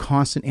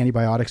constant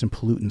antibiotics and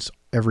pollutants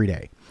every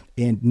day,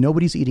 and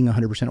nobody's eating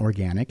 100%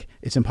 organic.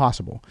 It's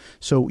impossible.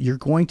 So you're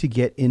going to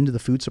get into the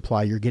food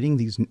supply. You're getting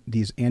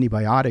these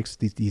antibiotics,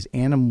 these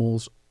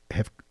animals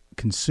have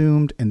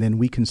consumed, and then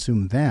we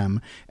consume them.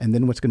 And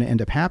then what's going to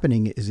end up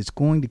happening is it's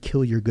going to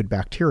kill your good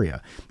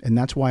bacteria. And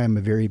that's why I'm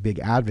a very big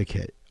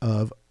advocate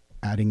of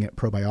adding a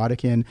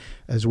probiotic in,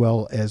 as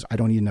well as I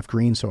don't eat enough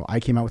greens. So I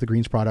came out with a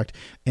greens product,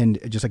 and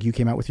just like you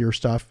came out with your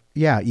stuff.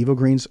 Yeah. Evo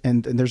Greens.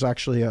 And there's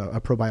actually a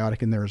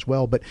probiotic in there as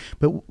well. But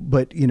the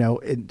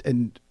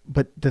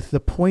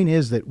point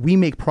is that we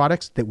make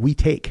products that we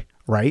take,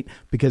 right?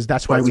 Because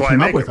that's why we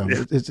came up with them.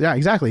 Yeah,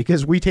 exactly.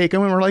 Because we take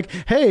them and we're like,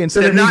 hey,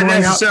 instead of not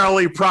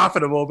necessarily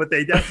profitable, but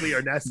they definitely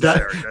are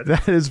necessary.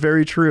 That is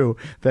very true.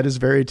 That is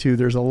very true.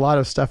 There's a lot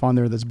of stuff on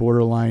there that's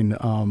borderline.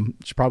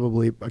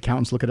 Probably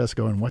accountants look at us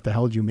going, what the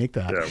hell did you make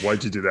that? Yeah,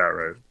 why'd you do that,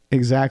 right?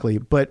 Exactly.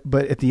 But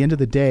at the end of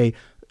the day,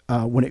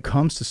 when it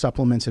comes to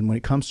supplements and when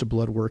it comes to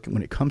blood work and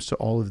when it comes to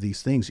all of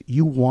these things,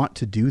 you want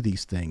to do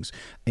these things.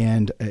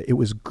 And it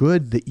was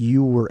good that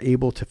you were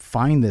able to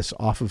find this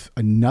off of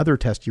another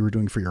test you were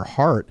doing for your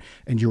heart,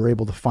 and you were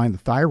able to find the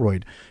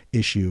thyroid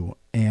issue.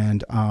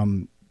 And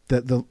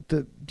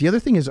the other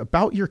thing is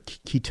about your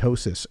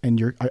ketosis,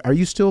 and are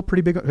you still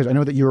pretty big? Because I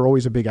know that you were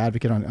always a big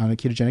advocate on a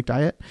ketogenic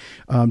diet.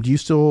 Do you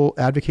still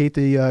advocate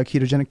the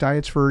ketogenic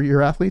diets for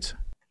your athletes?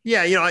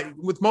 Yeah,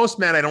 with most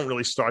men, I don't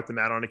really start them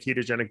out on a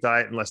ketogenic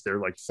diet unless they're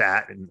like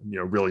fat and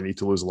really need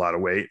to lose a lot of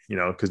weight.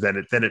 Because then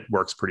it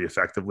works pretty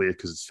effectively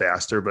because it's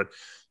faster. But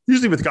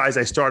usually with guys,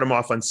 I start them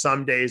off on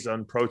some days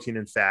on protein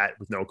and fat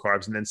with no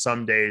carbs, and then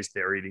some days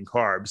they're eating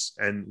carbs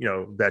and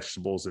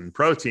vegetables and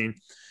protein.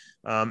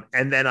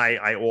 And then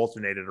I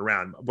alternate it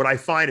around. What I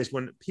find is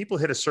when people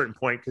hit a certain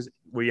point,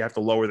 where you have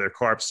to lower their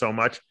carbs so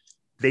much,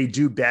 they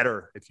do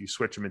better if you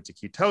switch them into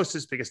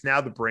ketosis, because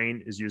now the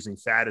brain is using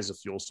fat as a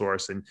fuel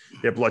source and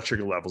their blood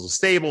sugar levels are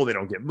stable. They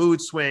don't get mood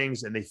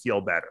swings and they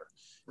feel better.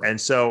 And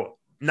so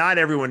not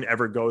everyone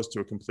ever goes to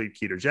a complete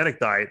ketogenic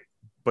diet,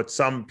 but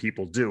some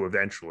people do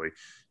eventually.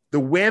 The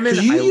women,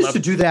 you used to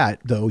do that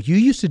though. You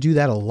used to do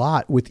that a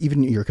lot with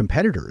even your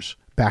competitors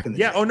back in the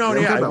day. Oh no.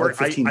 Yeah.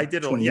 I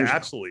did. Yeah,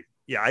 absolutely.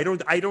 Yeah,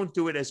 I don't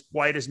do it as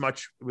quite as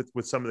much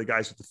with some of the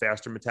guys with the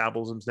faster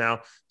metabolisms now,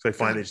 so I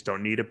find they just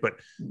don't need it. But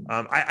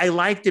I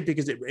liked it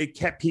because it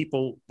kept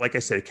people, like I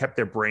said, it kept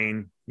their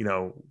brain,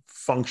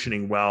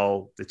 functioning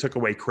well. It took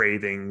away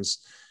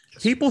cravings.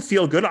 Yes. People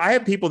feel good. I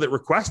have people that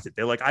request it.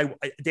 They're like,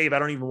 Dave, I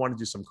don't even want to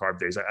do some carb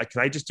days.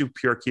 Can I just do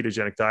pure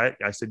ketogenic diet?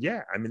 I said,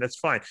 yeah. I mean, that's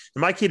fine.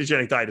 And my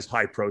ketogenic diet is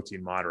high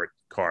protein, moderate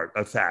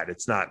fat.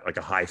 It's not like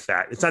a high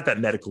fat. It's not that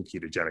medical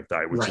ketogenic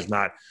diet, which is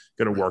not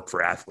going to work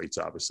for athletes,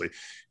 obviously.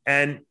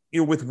 And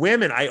with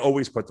women, I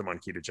always put them on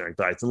ketogenic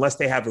diets unless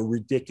they have a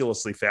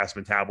ridiculously fast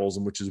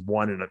metabolism, which is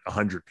 1 in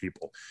 100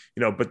 people.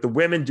 But the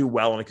women do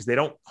well in it because they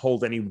don't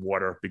hold any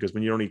water, because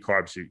when you don't eat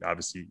carbs,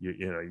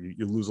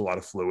 you lose a lot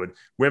of fluid.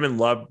 Women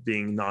love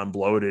being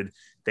non-bloated.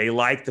 They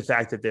like the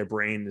fact that their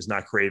brain is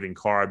not craving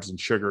carbs and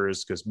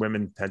sugars, because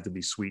women tend to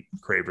be sweet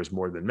cravers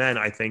more than men,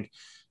 I think.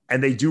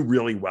 And they do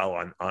really well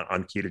on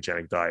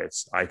ketogenic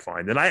diets, I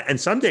find. And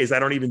some days I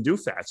don't even do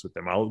fats with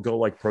them. I'll go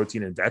like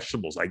protein and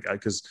vegetables,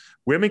 because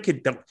women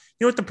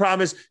what the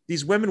problem is?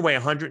 These women weigh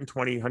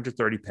 120,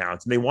 130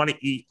 pounds, and they want to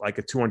eat like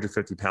a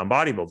 250-pound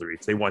bodybuilder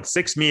eats. They want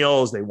 6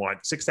 meals. They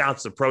want 6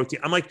 ounces of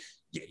protein. I'm like,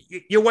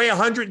 you weigh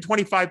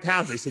 125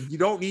 pounds. They said, you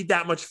don't need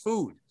that much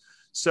food.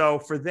 So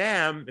for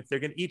them, if they're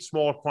going to eat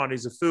smaller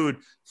quantities of food,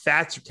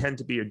 fats tend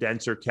to be a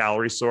denser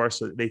calorie source.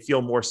 So they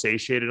feel more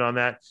satiated on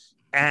that.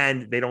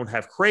 And they don't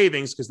have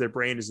cravings because their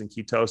brain is in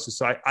ketosis.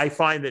 So I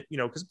find that,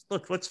 because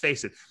look, let's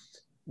face it.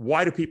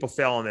 Why do people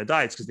fail on their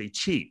diets? Because they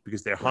cheat,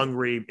 because they're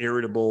hungry,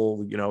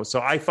 irritable,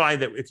 So I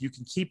find that if you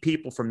can keep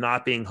people from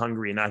not being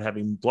hungry and not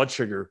having blood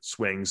sugar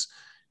swings,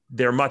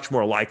 they're much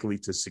more likely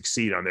to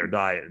succeed on their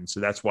diet. And so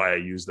that's why I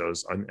use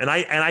those. And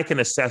I can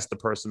assess the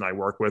person I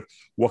work with,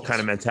 what kind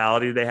of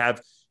mentality they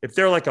have. If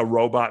they're like a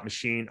robot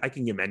machine, I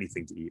can give them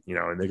anything to eat,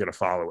 and they're going to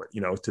follow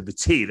it, to the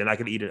T. Then I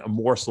can eat a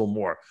morsel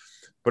more.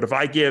 But if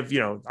I give,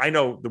 I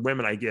know the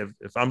women I give,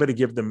 if I'm going to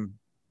give them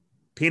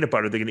peanut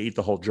butter, they're going to eat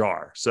the whole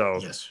jar. So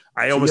yes.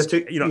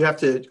 You have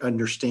to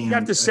understand. You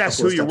have to assess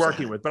who you're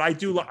working with. But I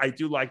do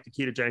like the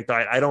ketogenic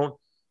diet. I don't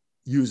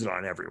use it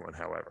on everyone,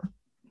 however.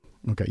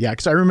 Okay. Yeah.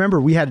 Because I remember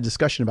we had a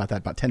discussion about that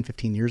about 10,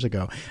 15 years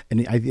ago.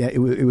 And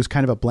it was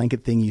kind of a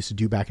blanket thing you used to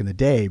do back in the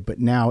day. But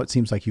now it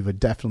seems like you've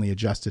definitely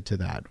adjusted to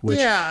that. Which,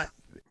 yeah.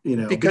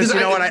 Because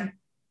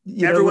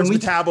everyone's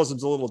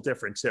metabolism's a little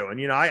different too.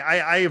 And,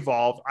 I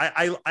evolved.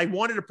 I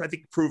wanted to, I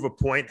think, prove a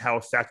point how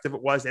effective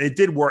it was. And it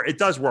did work. It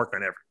does work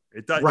on everyone.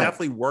 It does,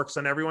 definitely works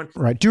on everyone.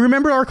 Right. Do you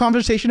remember our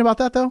conversation about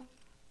that though?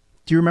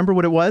 Do you remember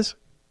what it was?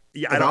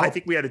 Yeah, I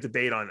think we had a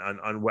debate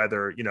on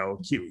whether on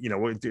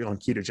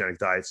ketogenic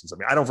diets and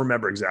something. I don't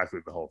remember exactly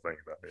the whole thing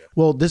about it.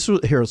 Well, this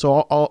was here,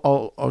 so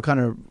we'll kind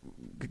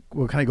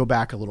of go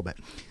back a little bit.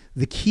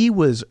 The key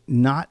was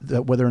not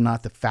whether or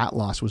not the fat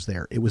loss was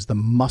there; it was the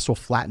muscle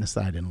flatness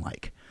that I didn't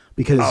like.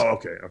 Because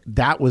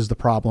that was the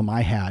problem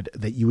I had,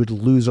 that you would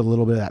lose a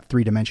little bit of that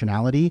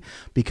three-dimensionality,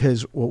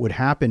 because what would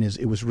happen is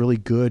it was really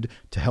good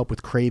to help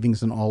with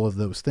cravings and all of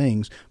those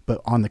things.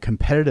 But on the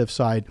competitive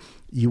side,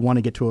 you want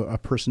to get to a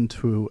person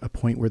to a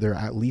point where they're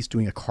at least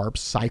doing a carb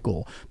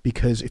cycle,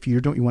 because if you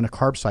want a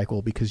carb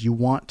cycle, because you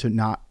want to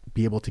not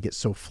be able to get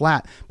so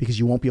flat, because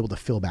you won't be able to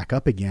fill back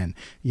up again,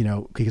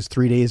 because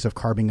 3 days of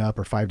carbing up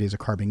or 5 days of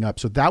carbing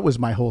up. So that was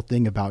my whole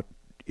thing about,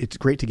 it's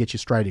great to get you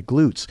striated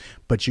glutes,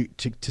 but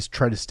to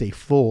try to stay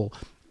full,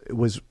 it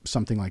was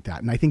something like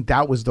that. And I think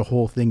that was the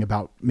whole thing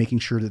about making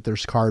sure that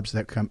there's carbs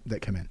that come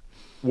in.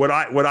 What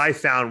I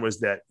found was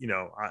that,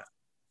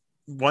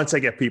 once I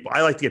get people,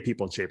 I like to get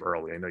people in shape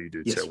early. I know you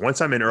do too. Once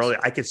I'm in early,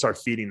 I can start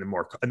feeding them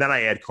more. And then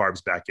I add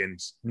carbs back in,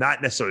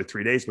 not necessarily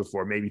 3 days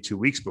before, maybe 2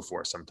 weeks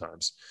before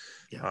sometimes.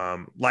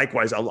 Yeah.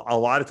 Likewise, a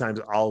lot of times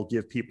I'll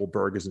give people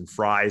burgers and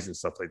fries and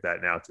stuff like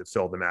that now to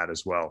fill them out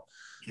as well.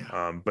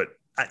 Yeah. But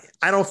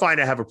I don't find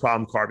I have a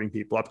problem carving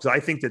people up, because I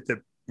think that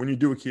when you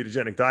do a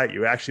ketogenic diet,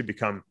 you actually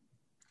become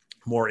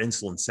more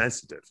insulin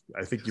sensitive.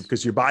 I think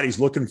because your body's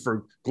looking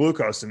for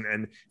glucose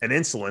and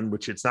insulin,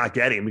 which it's not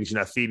getting because you're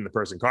not feeding the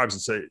person carbs.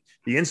 And so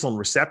the insulin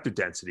receptor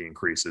density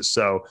increases.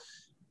 So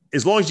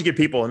as long as you give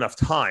people enough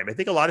time, I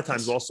think a lot of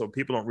times also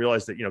people don't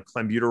realize that,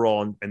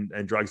 clenbuterol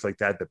and drugs like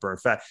that burn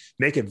fat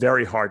make it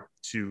very hard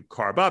to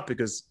carb up,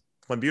 because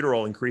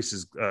clenbuterol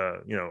increases,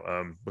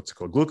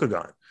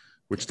 glucagon,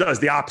 which does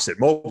the opposite,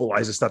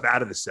 mobilizes stuff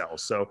out of the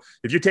cells. So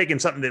if you're taking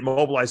something that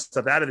mobilizes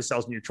stuff out of the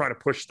cells and you're trying to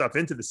push stuff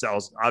into the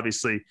cells,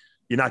 obviously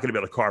you're not going to be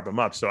able to carb them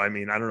up. So, I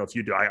mean, I don't know if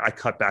you do. I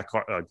cut back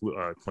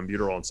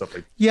clenbuterol and stuff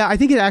like that. Yeah, I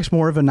think it acts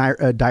more of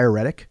a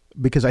diuretic,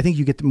 because I think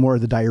you get more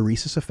of the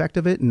diuresis effect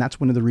of it. And that's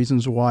one of the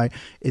reasons why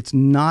it's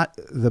not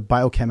the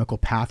biochemical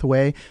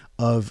pathway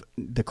of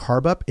the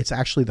carb up. It's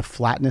actually the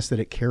flatness that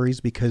it carries,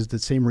 because the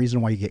same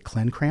reason why you get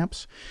clen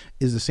cramps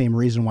is the same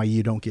reason why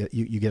you don't get,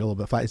 you get a little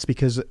bit flat. It's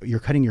because you're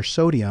cutting your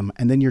sodium,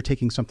 and then you're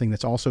taking something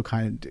that's also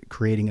kind of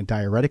creating a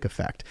diuretic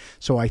effect.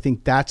 So I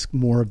think that's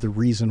more of the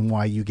reason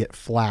why you get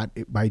flat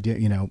by,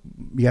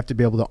 you have to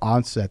be able to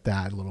onset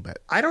that a little bit.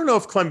 I don't know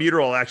if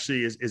clenbuterol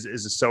actually is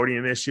a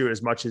sodium issue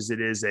as much as it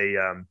is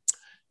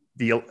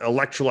the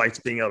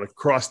electrolytes being able to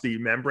cross the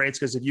membranes.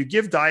 Because if you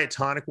give diet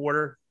tonic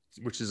water,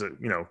 which is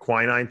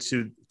quinine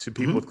to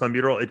people with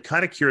clenbuterol, it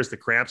kind of cures the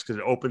cramps, because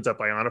it opens up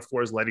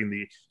ionophores, letting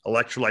the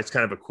electrolytes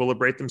kind of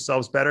equilibrate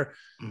themselves better.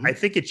 I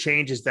think it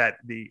changes that.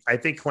 I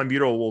think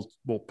clenbuterol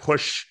will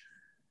push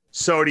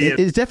sodium.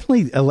 It's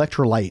definitely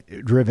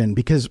electrolyte driven,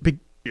 because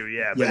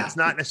it's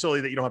not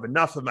necessarily that you don't have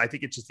enough of them. I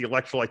think it's just the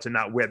electrolytes are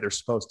not where they're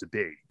supposed to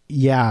be.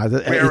 Yeah,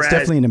 it's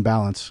definitely an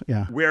imbalance.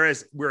 Yeah.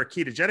 Whereas where a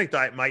ketogenic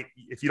diet might,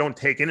 if you don't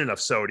take in enough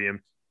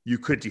sodium, you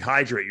could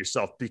dehydrate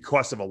yourself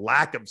because of a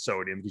lack of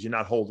sodium, because you're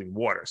not holding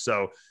water.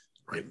 So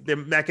the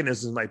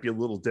mechanisms might be a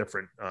little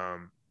different.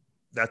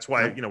 That's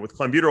why, with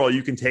clenbuterol,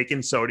 you can take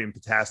in sodium,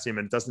 potassium,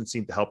 and it doesn't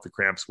seem to help the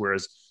cramps.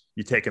 Whereas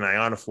you take an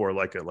ionophore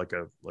like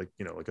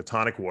a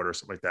tonic water or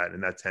something like that,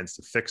 and that tends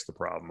to fix the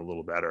problem a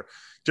little better.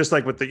 Just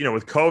like with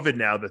with COVID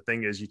now, the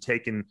thing is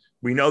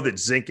we know that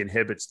zinc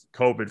inhibits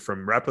COVID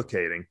from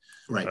replicating,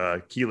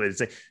 chelated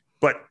zinc,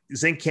 but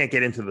zinc can't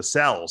get into the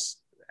cells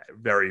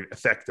very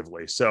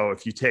effectively. So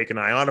if you take an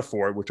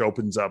ionophore, which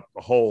opens up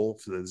a hole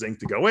for the zinc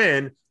to go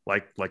in,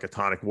 like a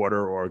tonic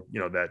water, or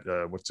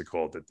that what's it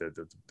called,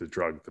 the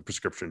drug, the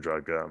prescription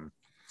drug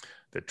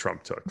that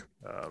Trump took,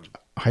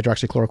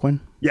 hydroxychloroquine.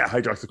 Yeah,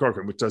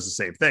 hydroxychloroquine, which does the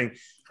same thing.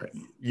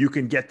 You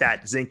can get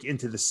that zinc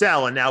into the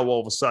cell, and now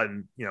all of a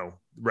sudden,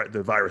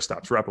 the virus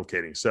stops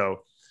replicating. So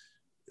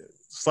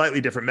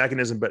slightly different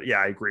mechanism, but yeah,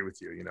 I agree with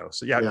you.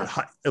 So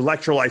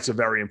electrolytes are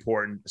very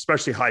important,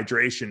 especially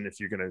hydration. If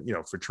you're going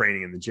to, for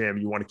training in the gym,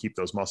 you want to keep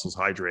those muscles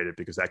hydrated,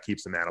 because that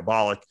keeps them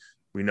anabolic.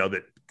 We know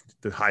that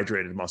the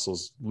hydrated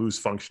muscles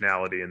lose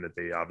functionality, and that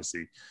they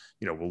obviously,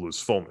 will lose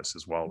fullness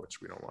as well,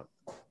 which we don't want.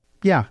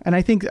 Yeah. And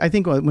I think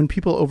when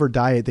people over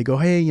diet, they go,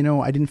 hey,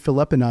 I didn't fill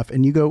up enough.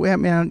 And you go, yeah,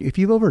 man, if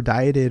you've over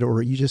dieted,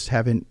 or you just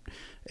haven't,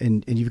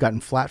 and you've gotten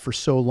flat for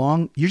so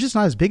long, you're just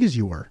not as big as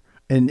you were.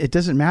 And it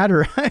doesn't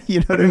matter.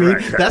 You know what I mean?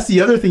 Right. That's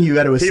the other thing you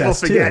got to assess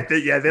too. People forget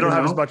that, they don't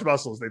have as much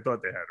muscle as they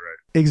thought they had, right?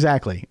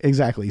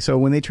 Exactly. So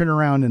when they turn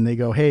around and they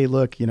go, hey,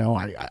 look,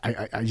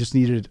 I just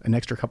needed an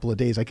extra couple of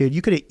days.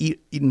 You could have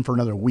eaten for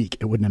another week.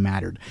 It wouldn't have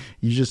mattered.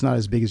 You're just not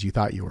as big as you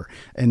thought you were.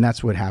 And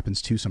that's what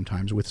happens too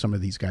sometimes with some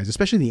of these guys,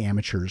 especially the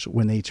amateurs,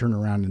 when they turn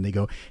around and they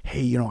go,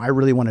 hey, I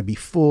really want to be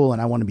full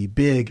and I want to be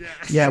big.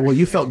 Yeah, well,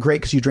 you felt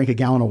great because you drank a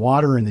gallon of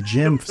water in the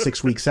gym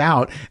 6 weeks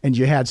out, and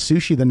you had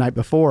sushi the night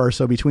before.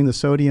 So between the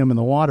sodium and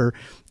the water,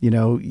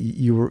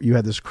 you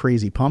had this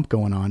crazy pump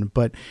going on.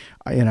 But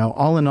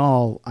all in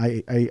all,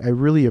 I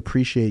really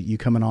appreciate you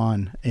coming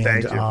on and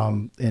Thank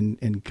you.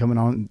 And coming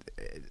on.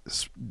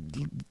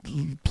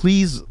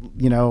 Please,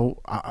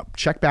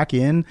 check back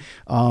in.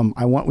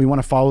 We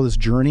want to follow this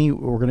journey.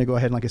 We're going to go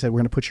ahead and, like I said, we're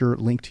going to put your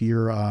link to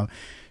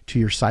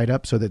your site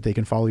up so that they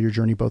can follow your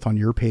journey both on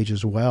your page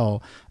as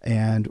well.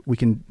 And we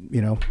can,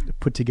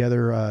 put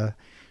together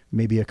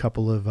maybe a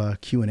couple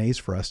of Q&As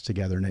for us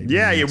together.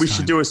 We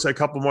should do a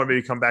couple more,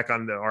 maybe come back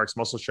on the RX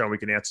Muscle Show and we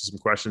can answer some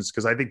questions.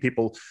 Cause I think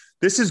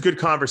this is good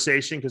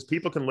conversation because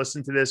people can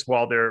listen to this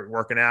while they're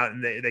working out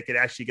and they could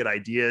actually get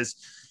ideas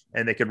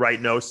and they could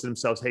write notes to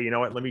themselves. Hey, you know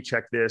what? Let me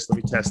check this. Let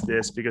me test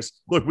this.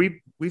 Because look,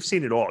 we've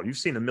seen it all. You've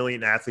seen a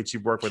million athletes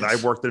you've worked with.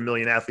 I've worked with a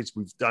million athletes.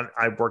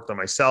 I've worked on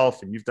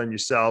myself and you've done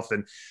yourself,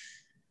 and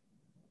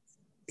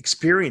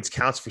experience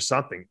counts for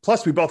something.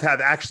 Plus we both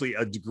have actually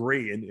a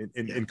degree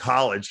in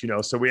college,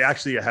 so we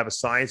actually have a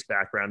science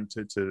background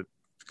to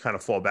kind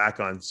of fall back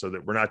on so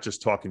that we're not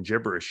just talking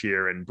gibberish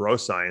here and bro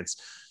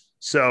science.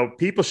 So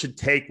people should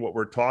take what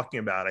we're talking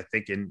about, I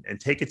think, and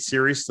take it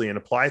seriously and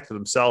apply it to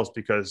themselves,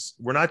 because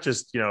we're not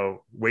just,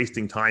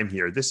 wasting time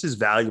here. This is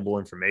valuable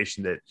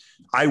information that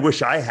I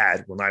wish I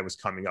had when I was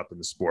coming up in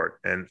the sport,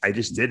 and I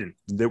just didn't.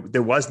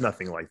 There was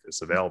nothing like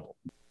this available.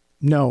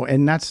 No,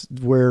 and that's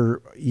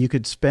where you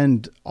could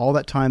spend all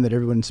that time that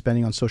everyone's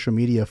spending on social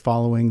media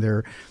following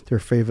their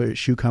favorite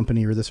shoe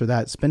company or this or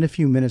that. Spend a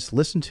few minutes,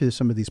 listen to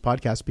some of these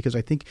podcasts, because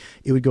I think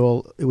it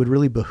would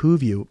really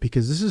behoove you,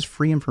 because this is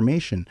free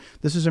information.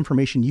 This is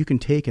information you can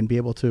take and be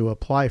able to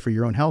apply for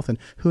your own health. And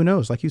who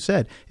knows, like you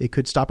said, it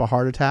could stop a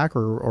heart attack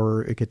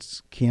or it could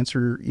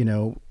cancer,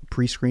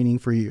 pre-screening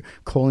for your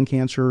colon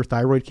cancer,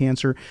 thyroid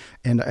cancer.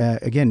 And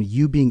again,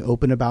 you being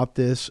open about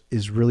this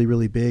is really,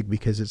 really big,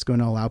 because it's going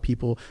to allow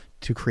people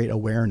to create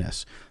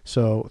awareness.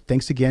 So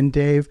thanks again,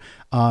 Dave.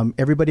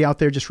 Everybody out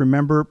there, just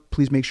remember,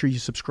 please make sure you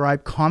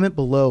subscribe, comment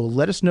below.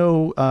 Let us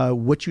know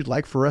what you'd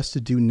like for us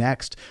to do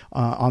next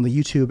on the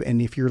YouTube.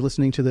 And if you're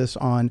listening to this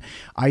on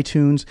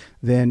iTunes,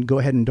 then go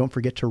ahead and don't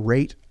forget to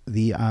rate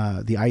the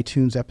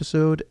iTunes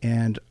episode.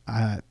 And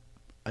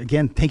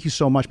again, thank you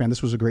so much, man.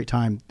 This was a great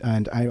time,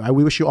 and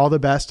we wish you all the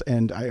best.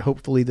 And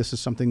hopefully this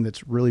is something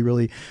that's really,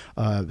 really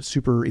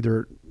super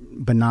either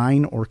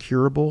benign or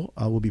curable.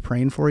 We'll be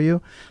praying for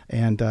you.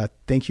 And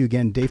thank you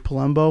again, Dave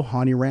Palumbo,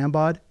 Hany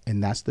Rambod,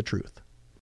 and that's the truth.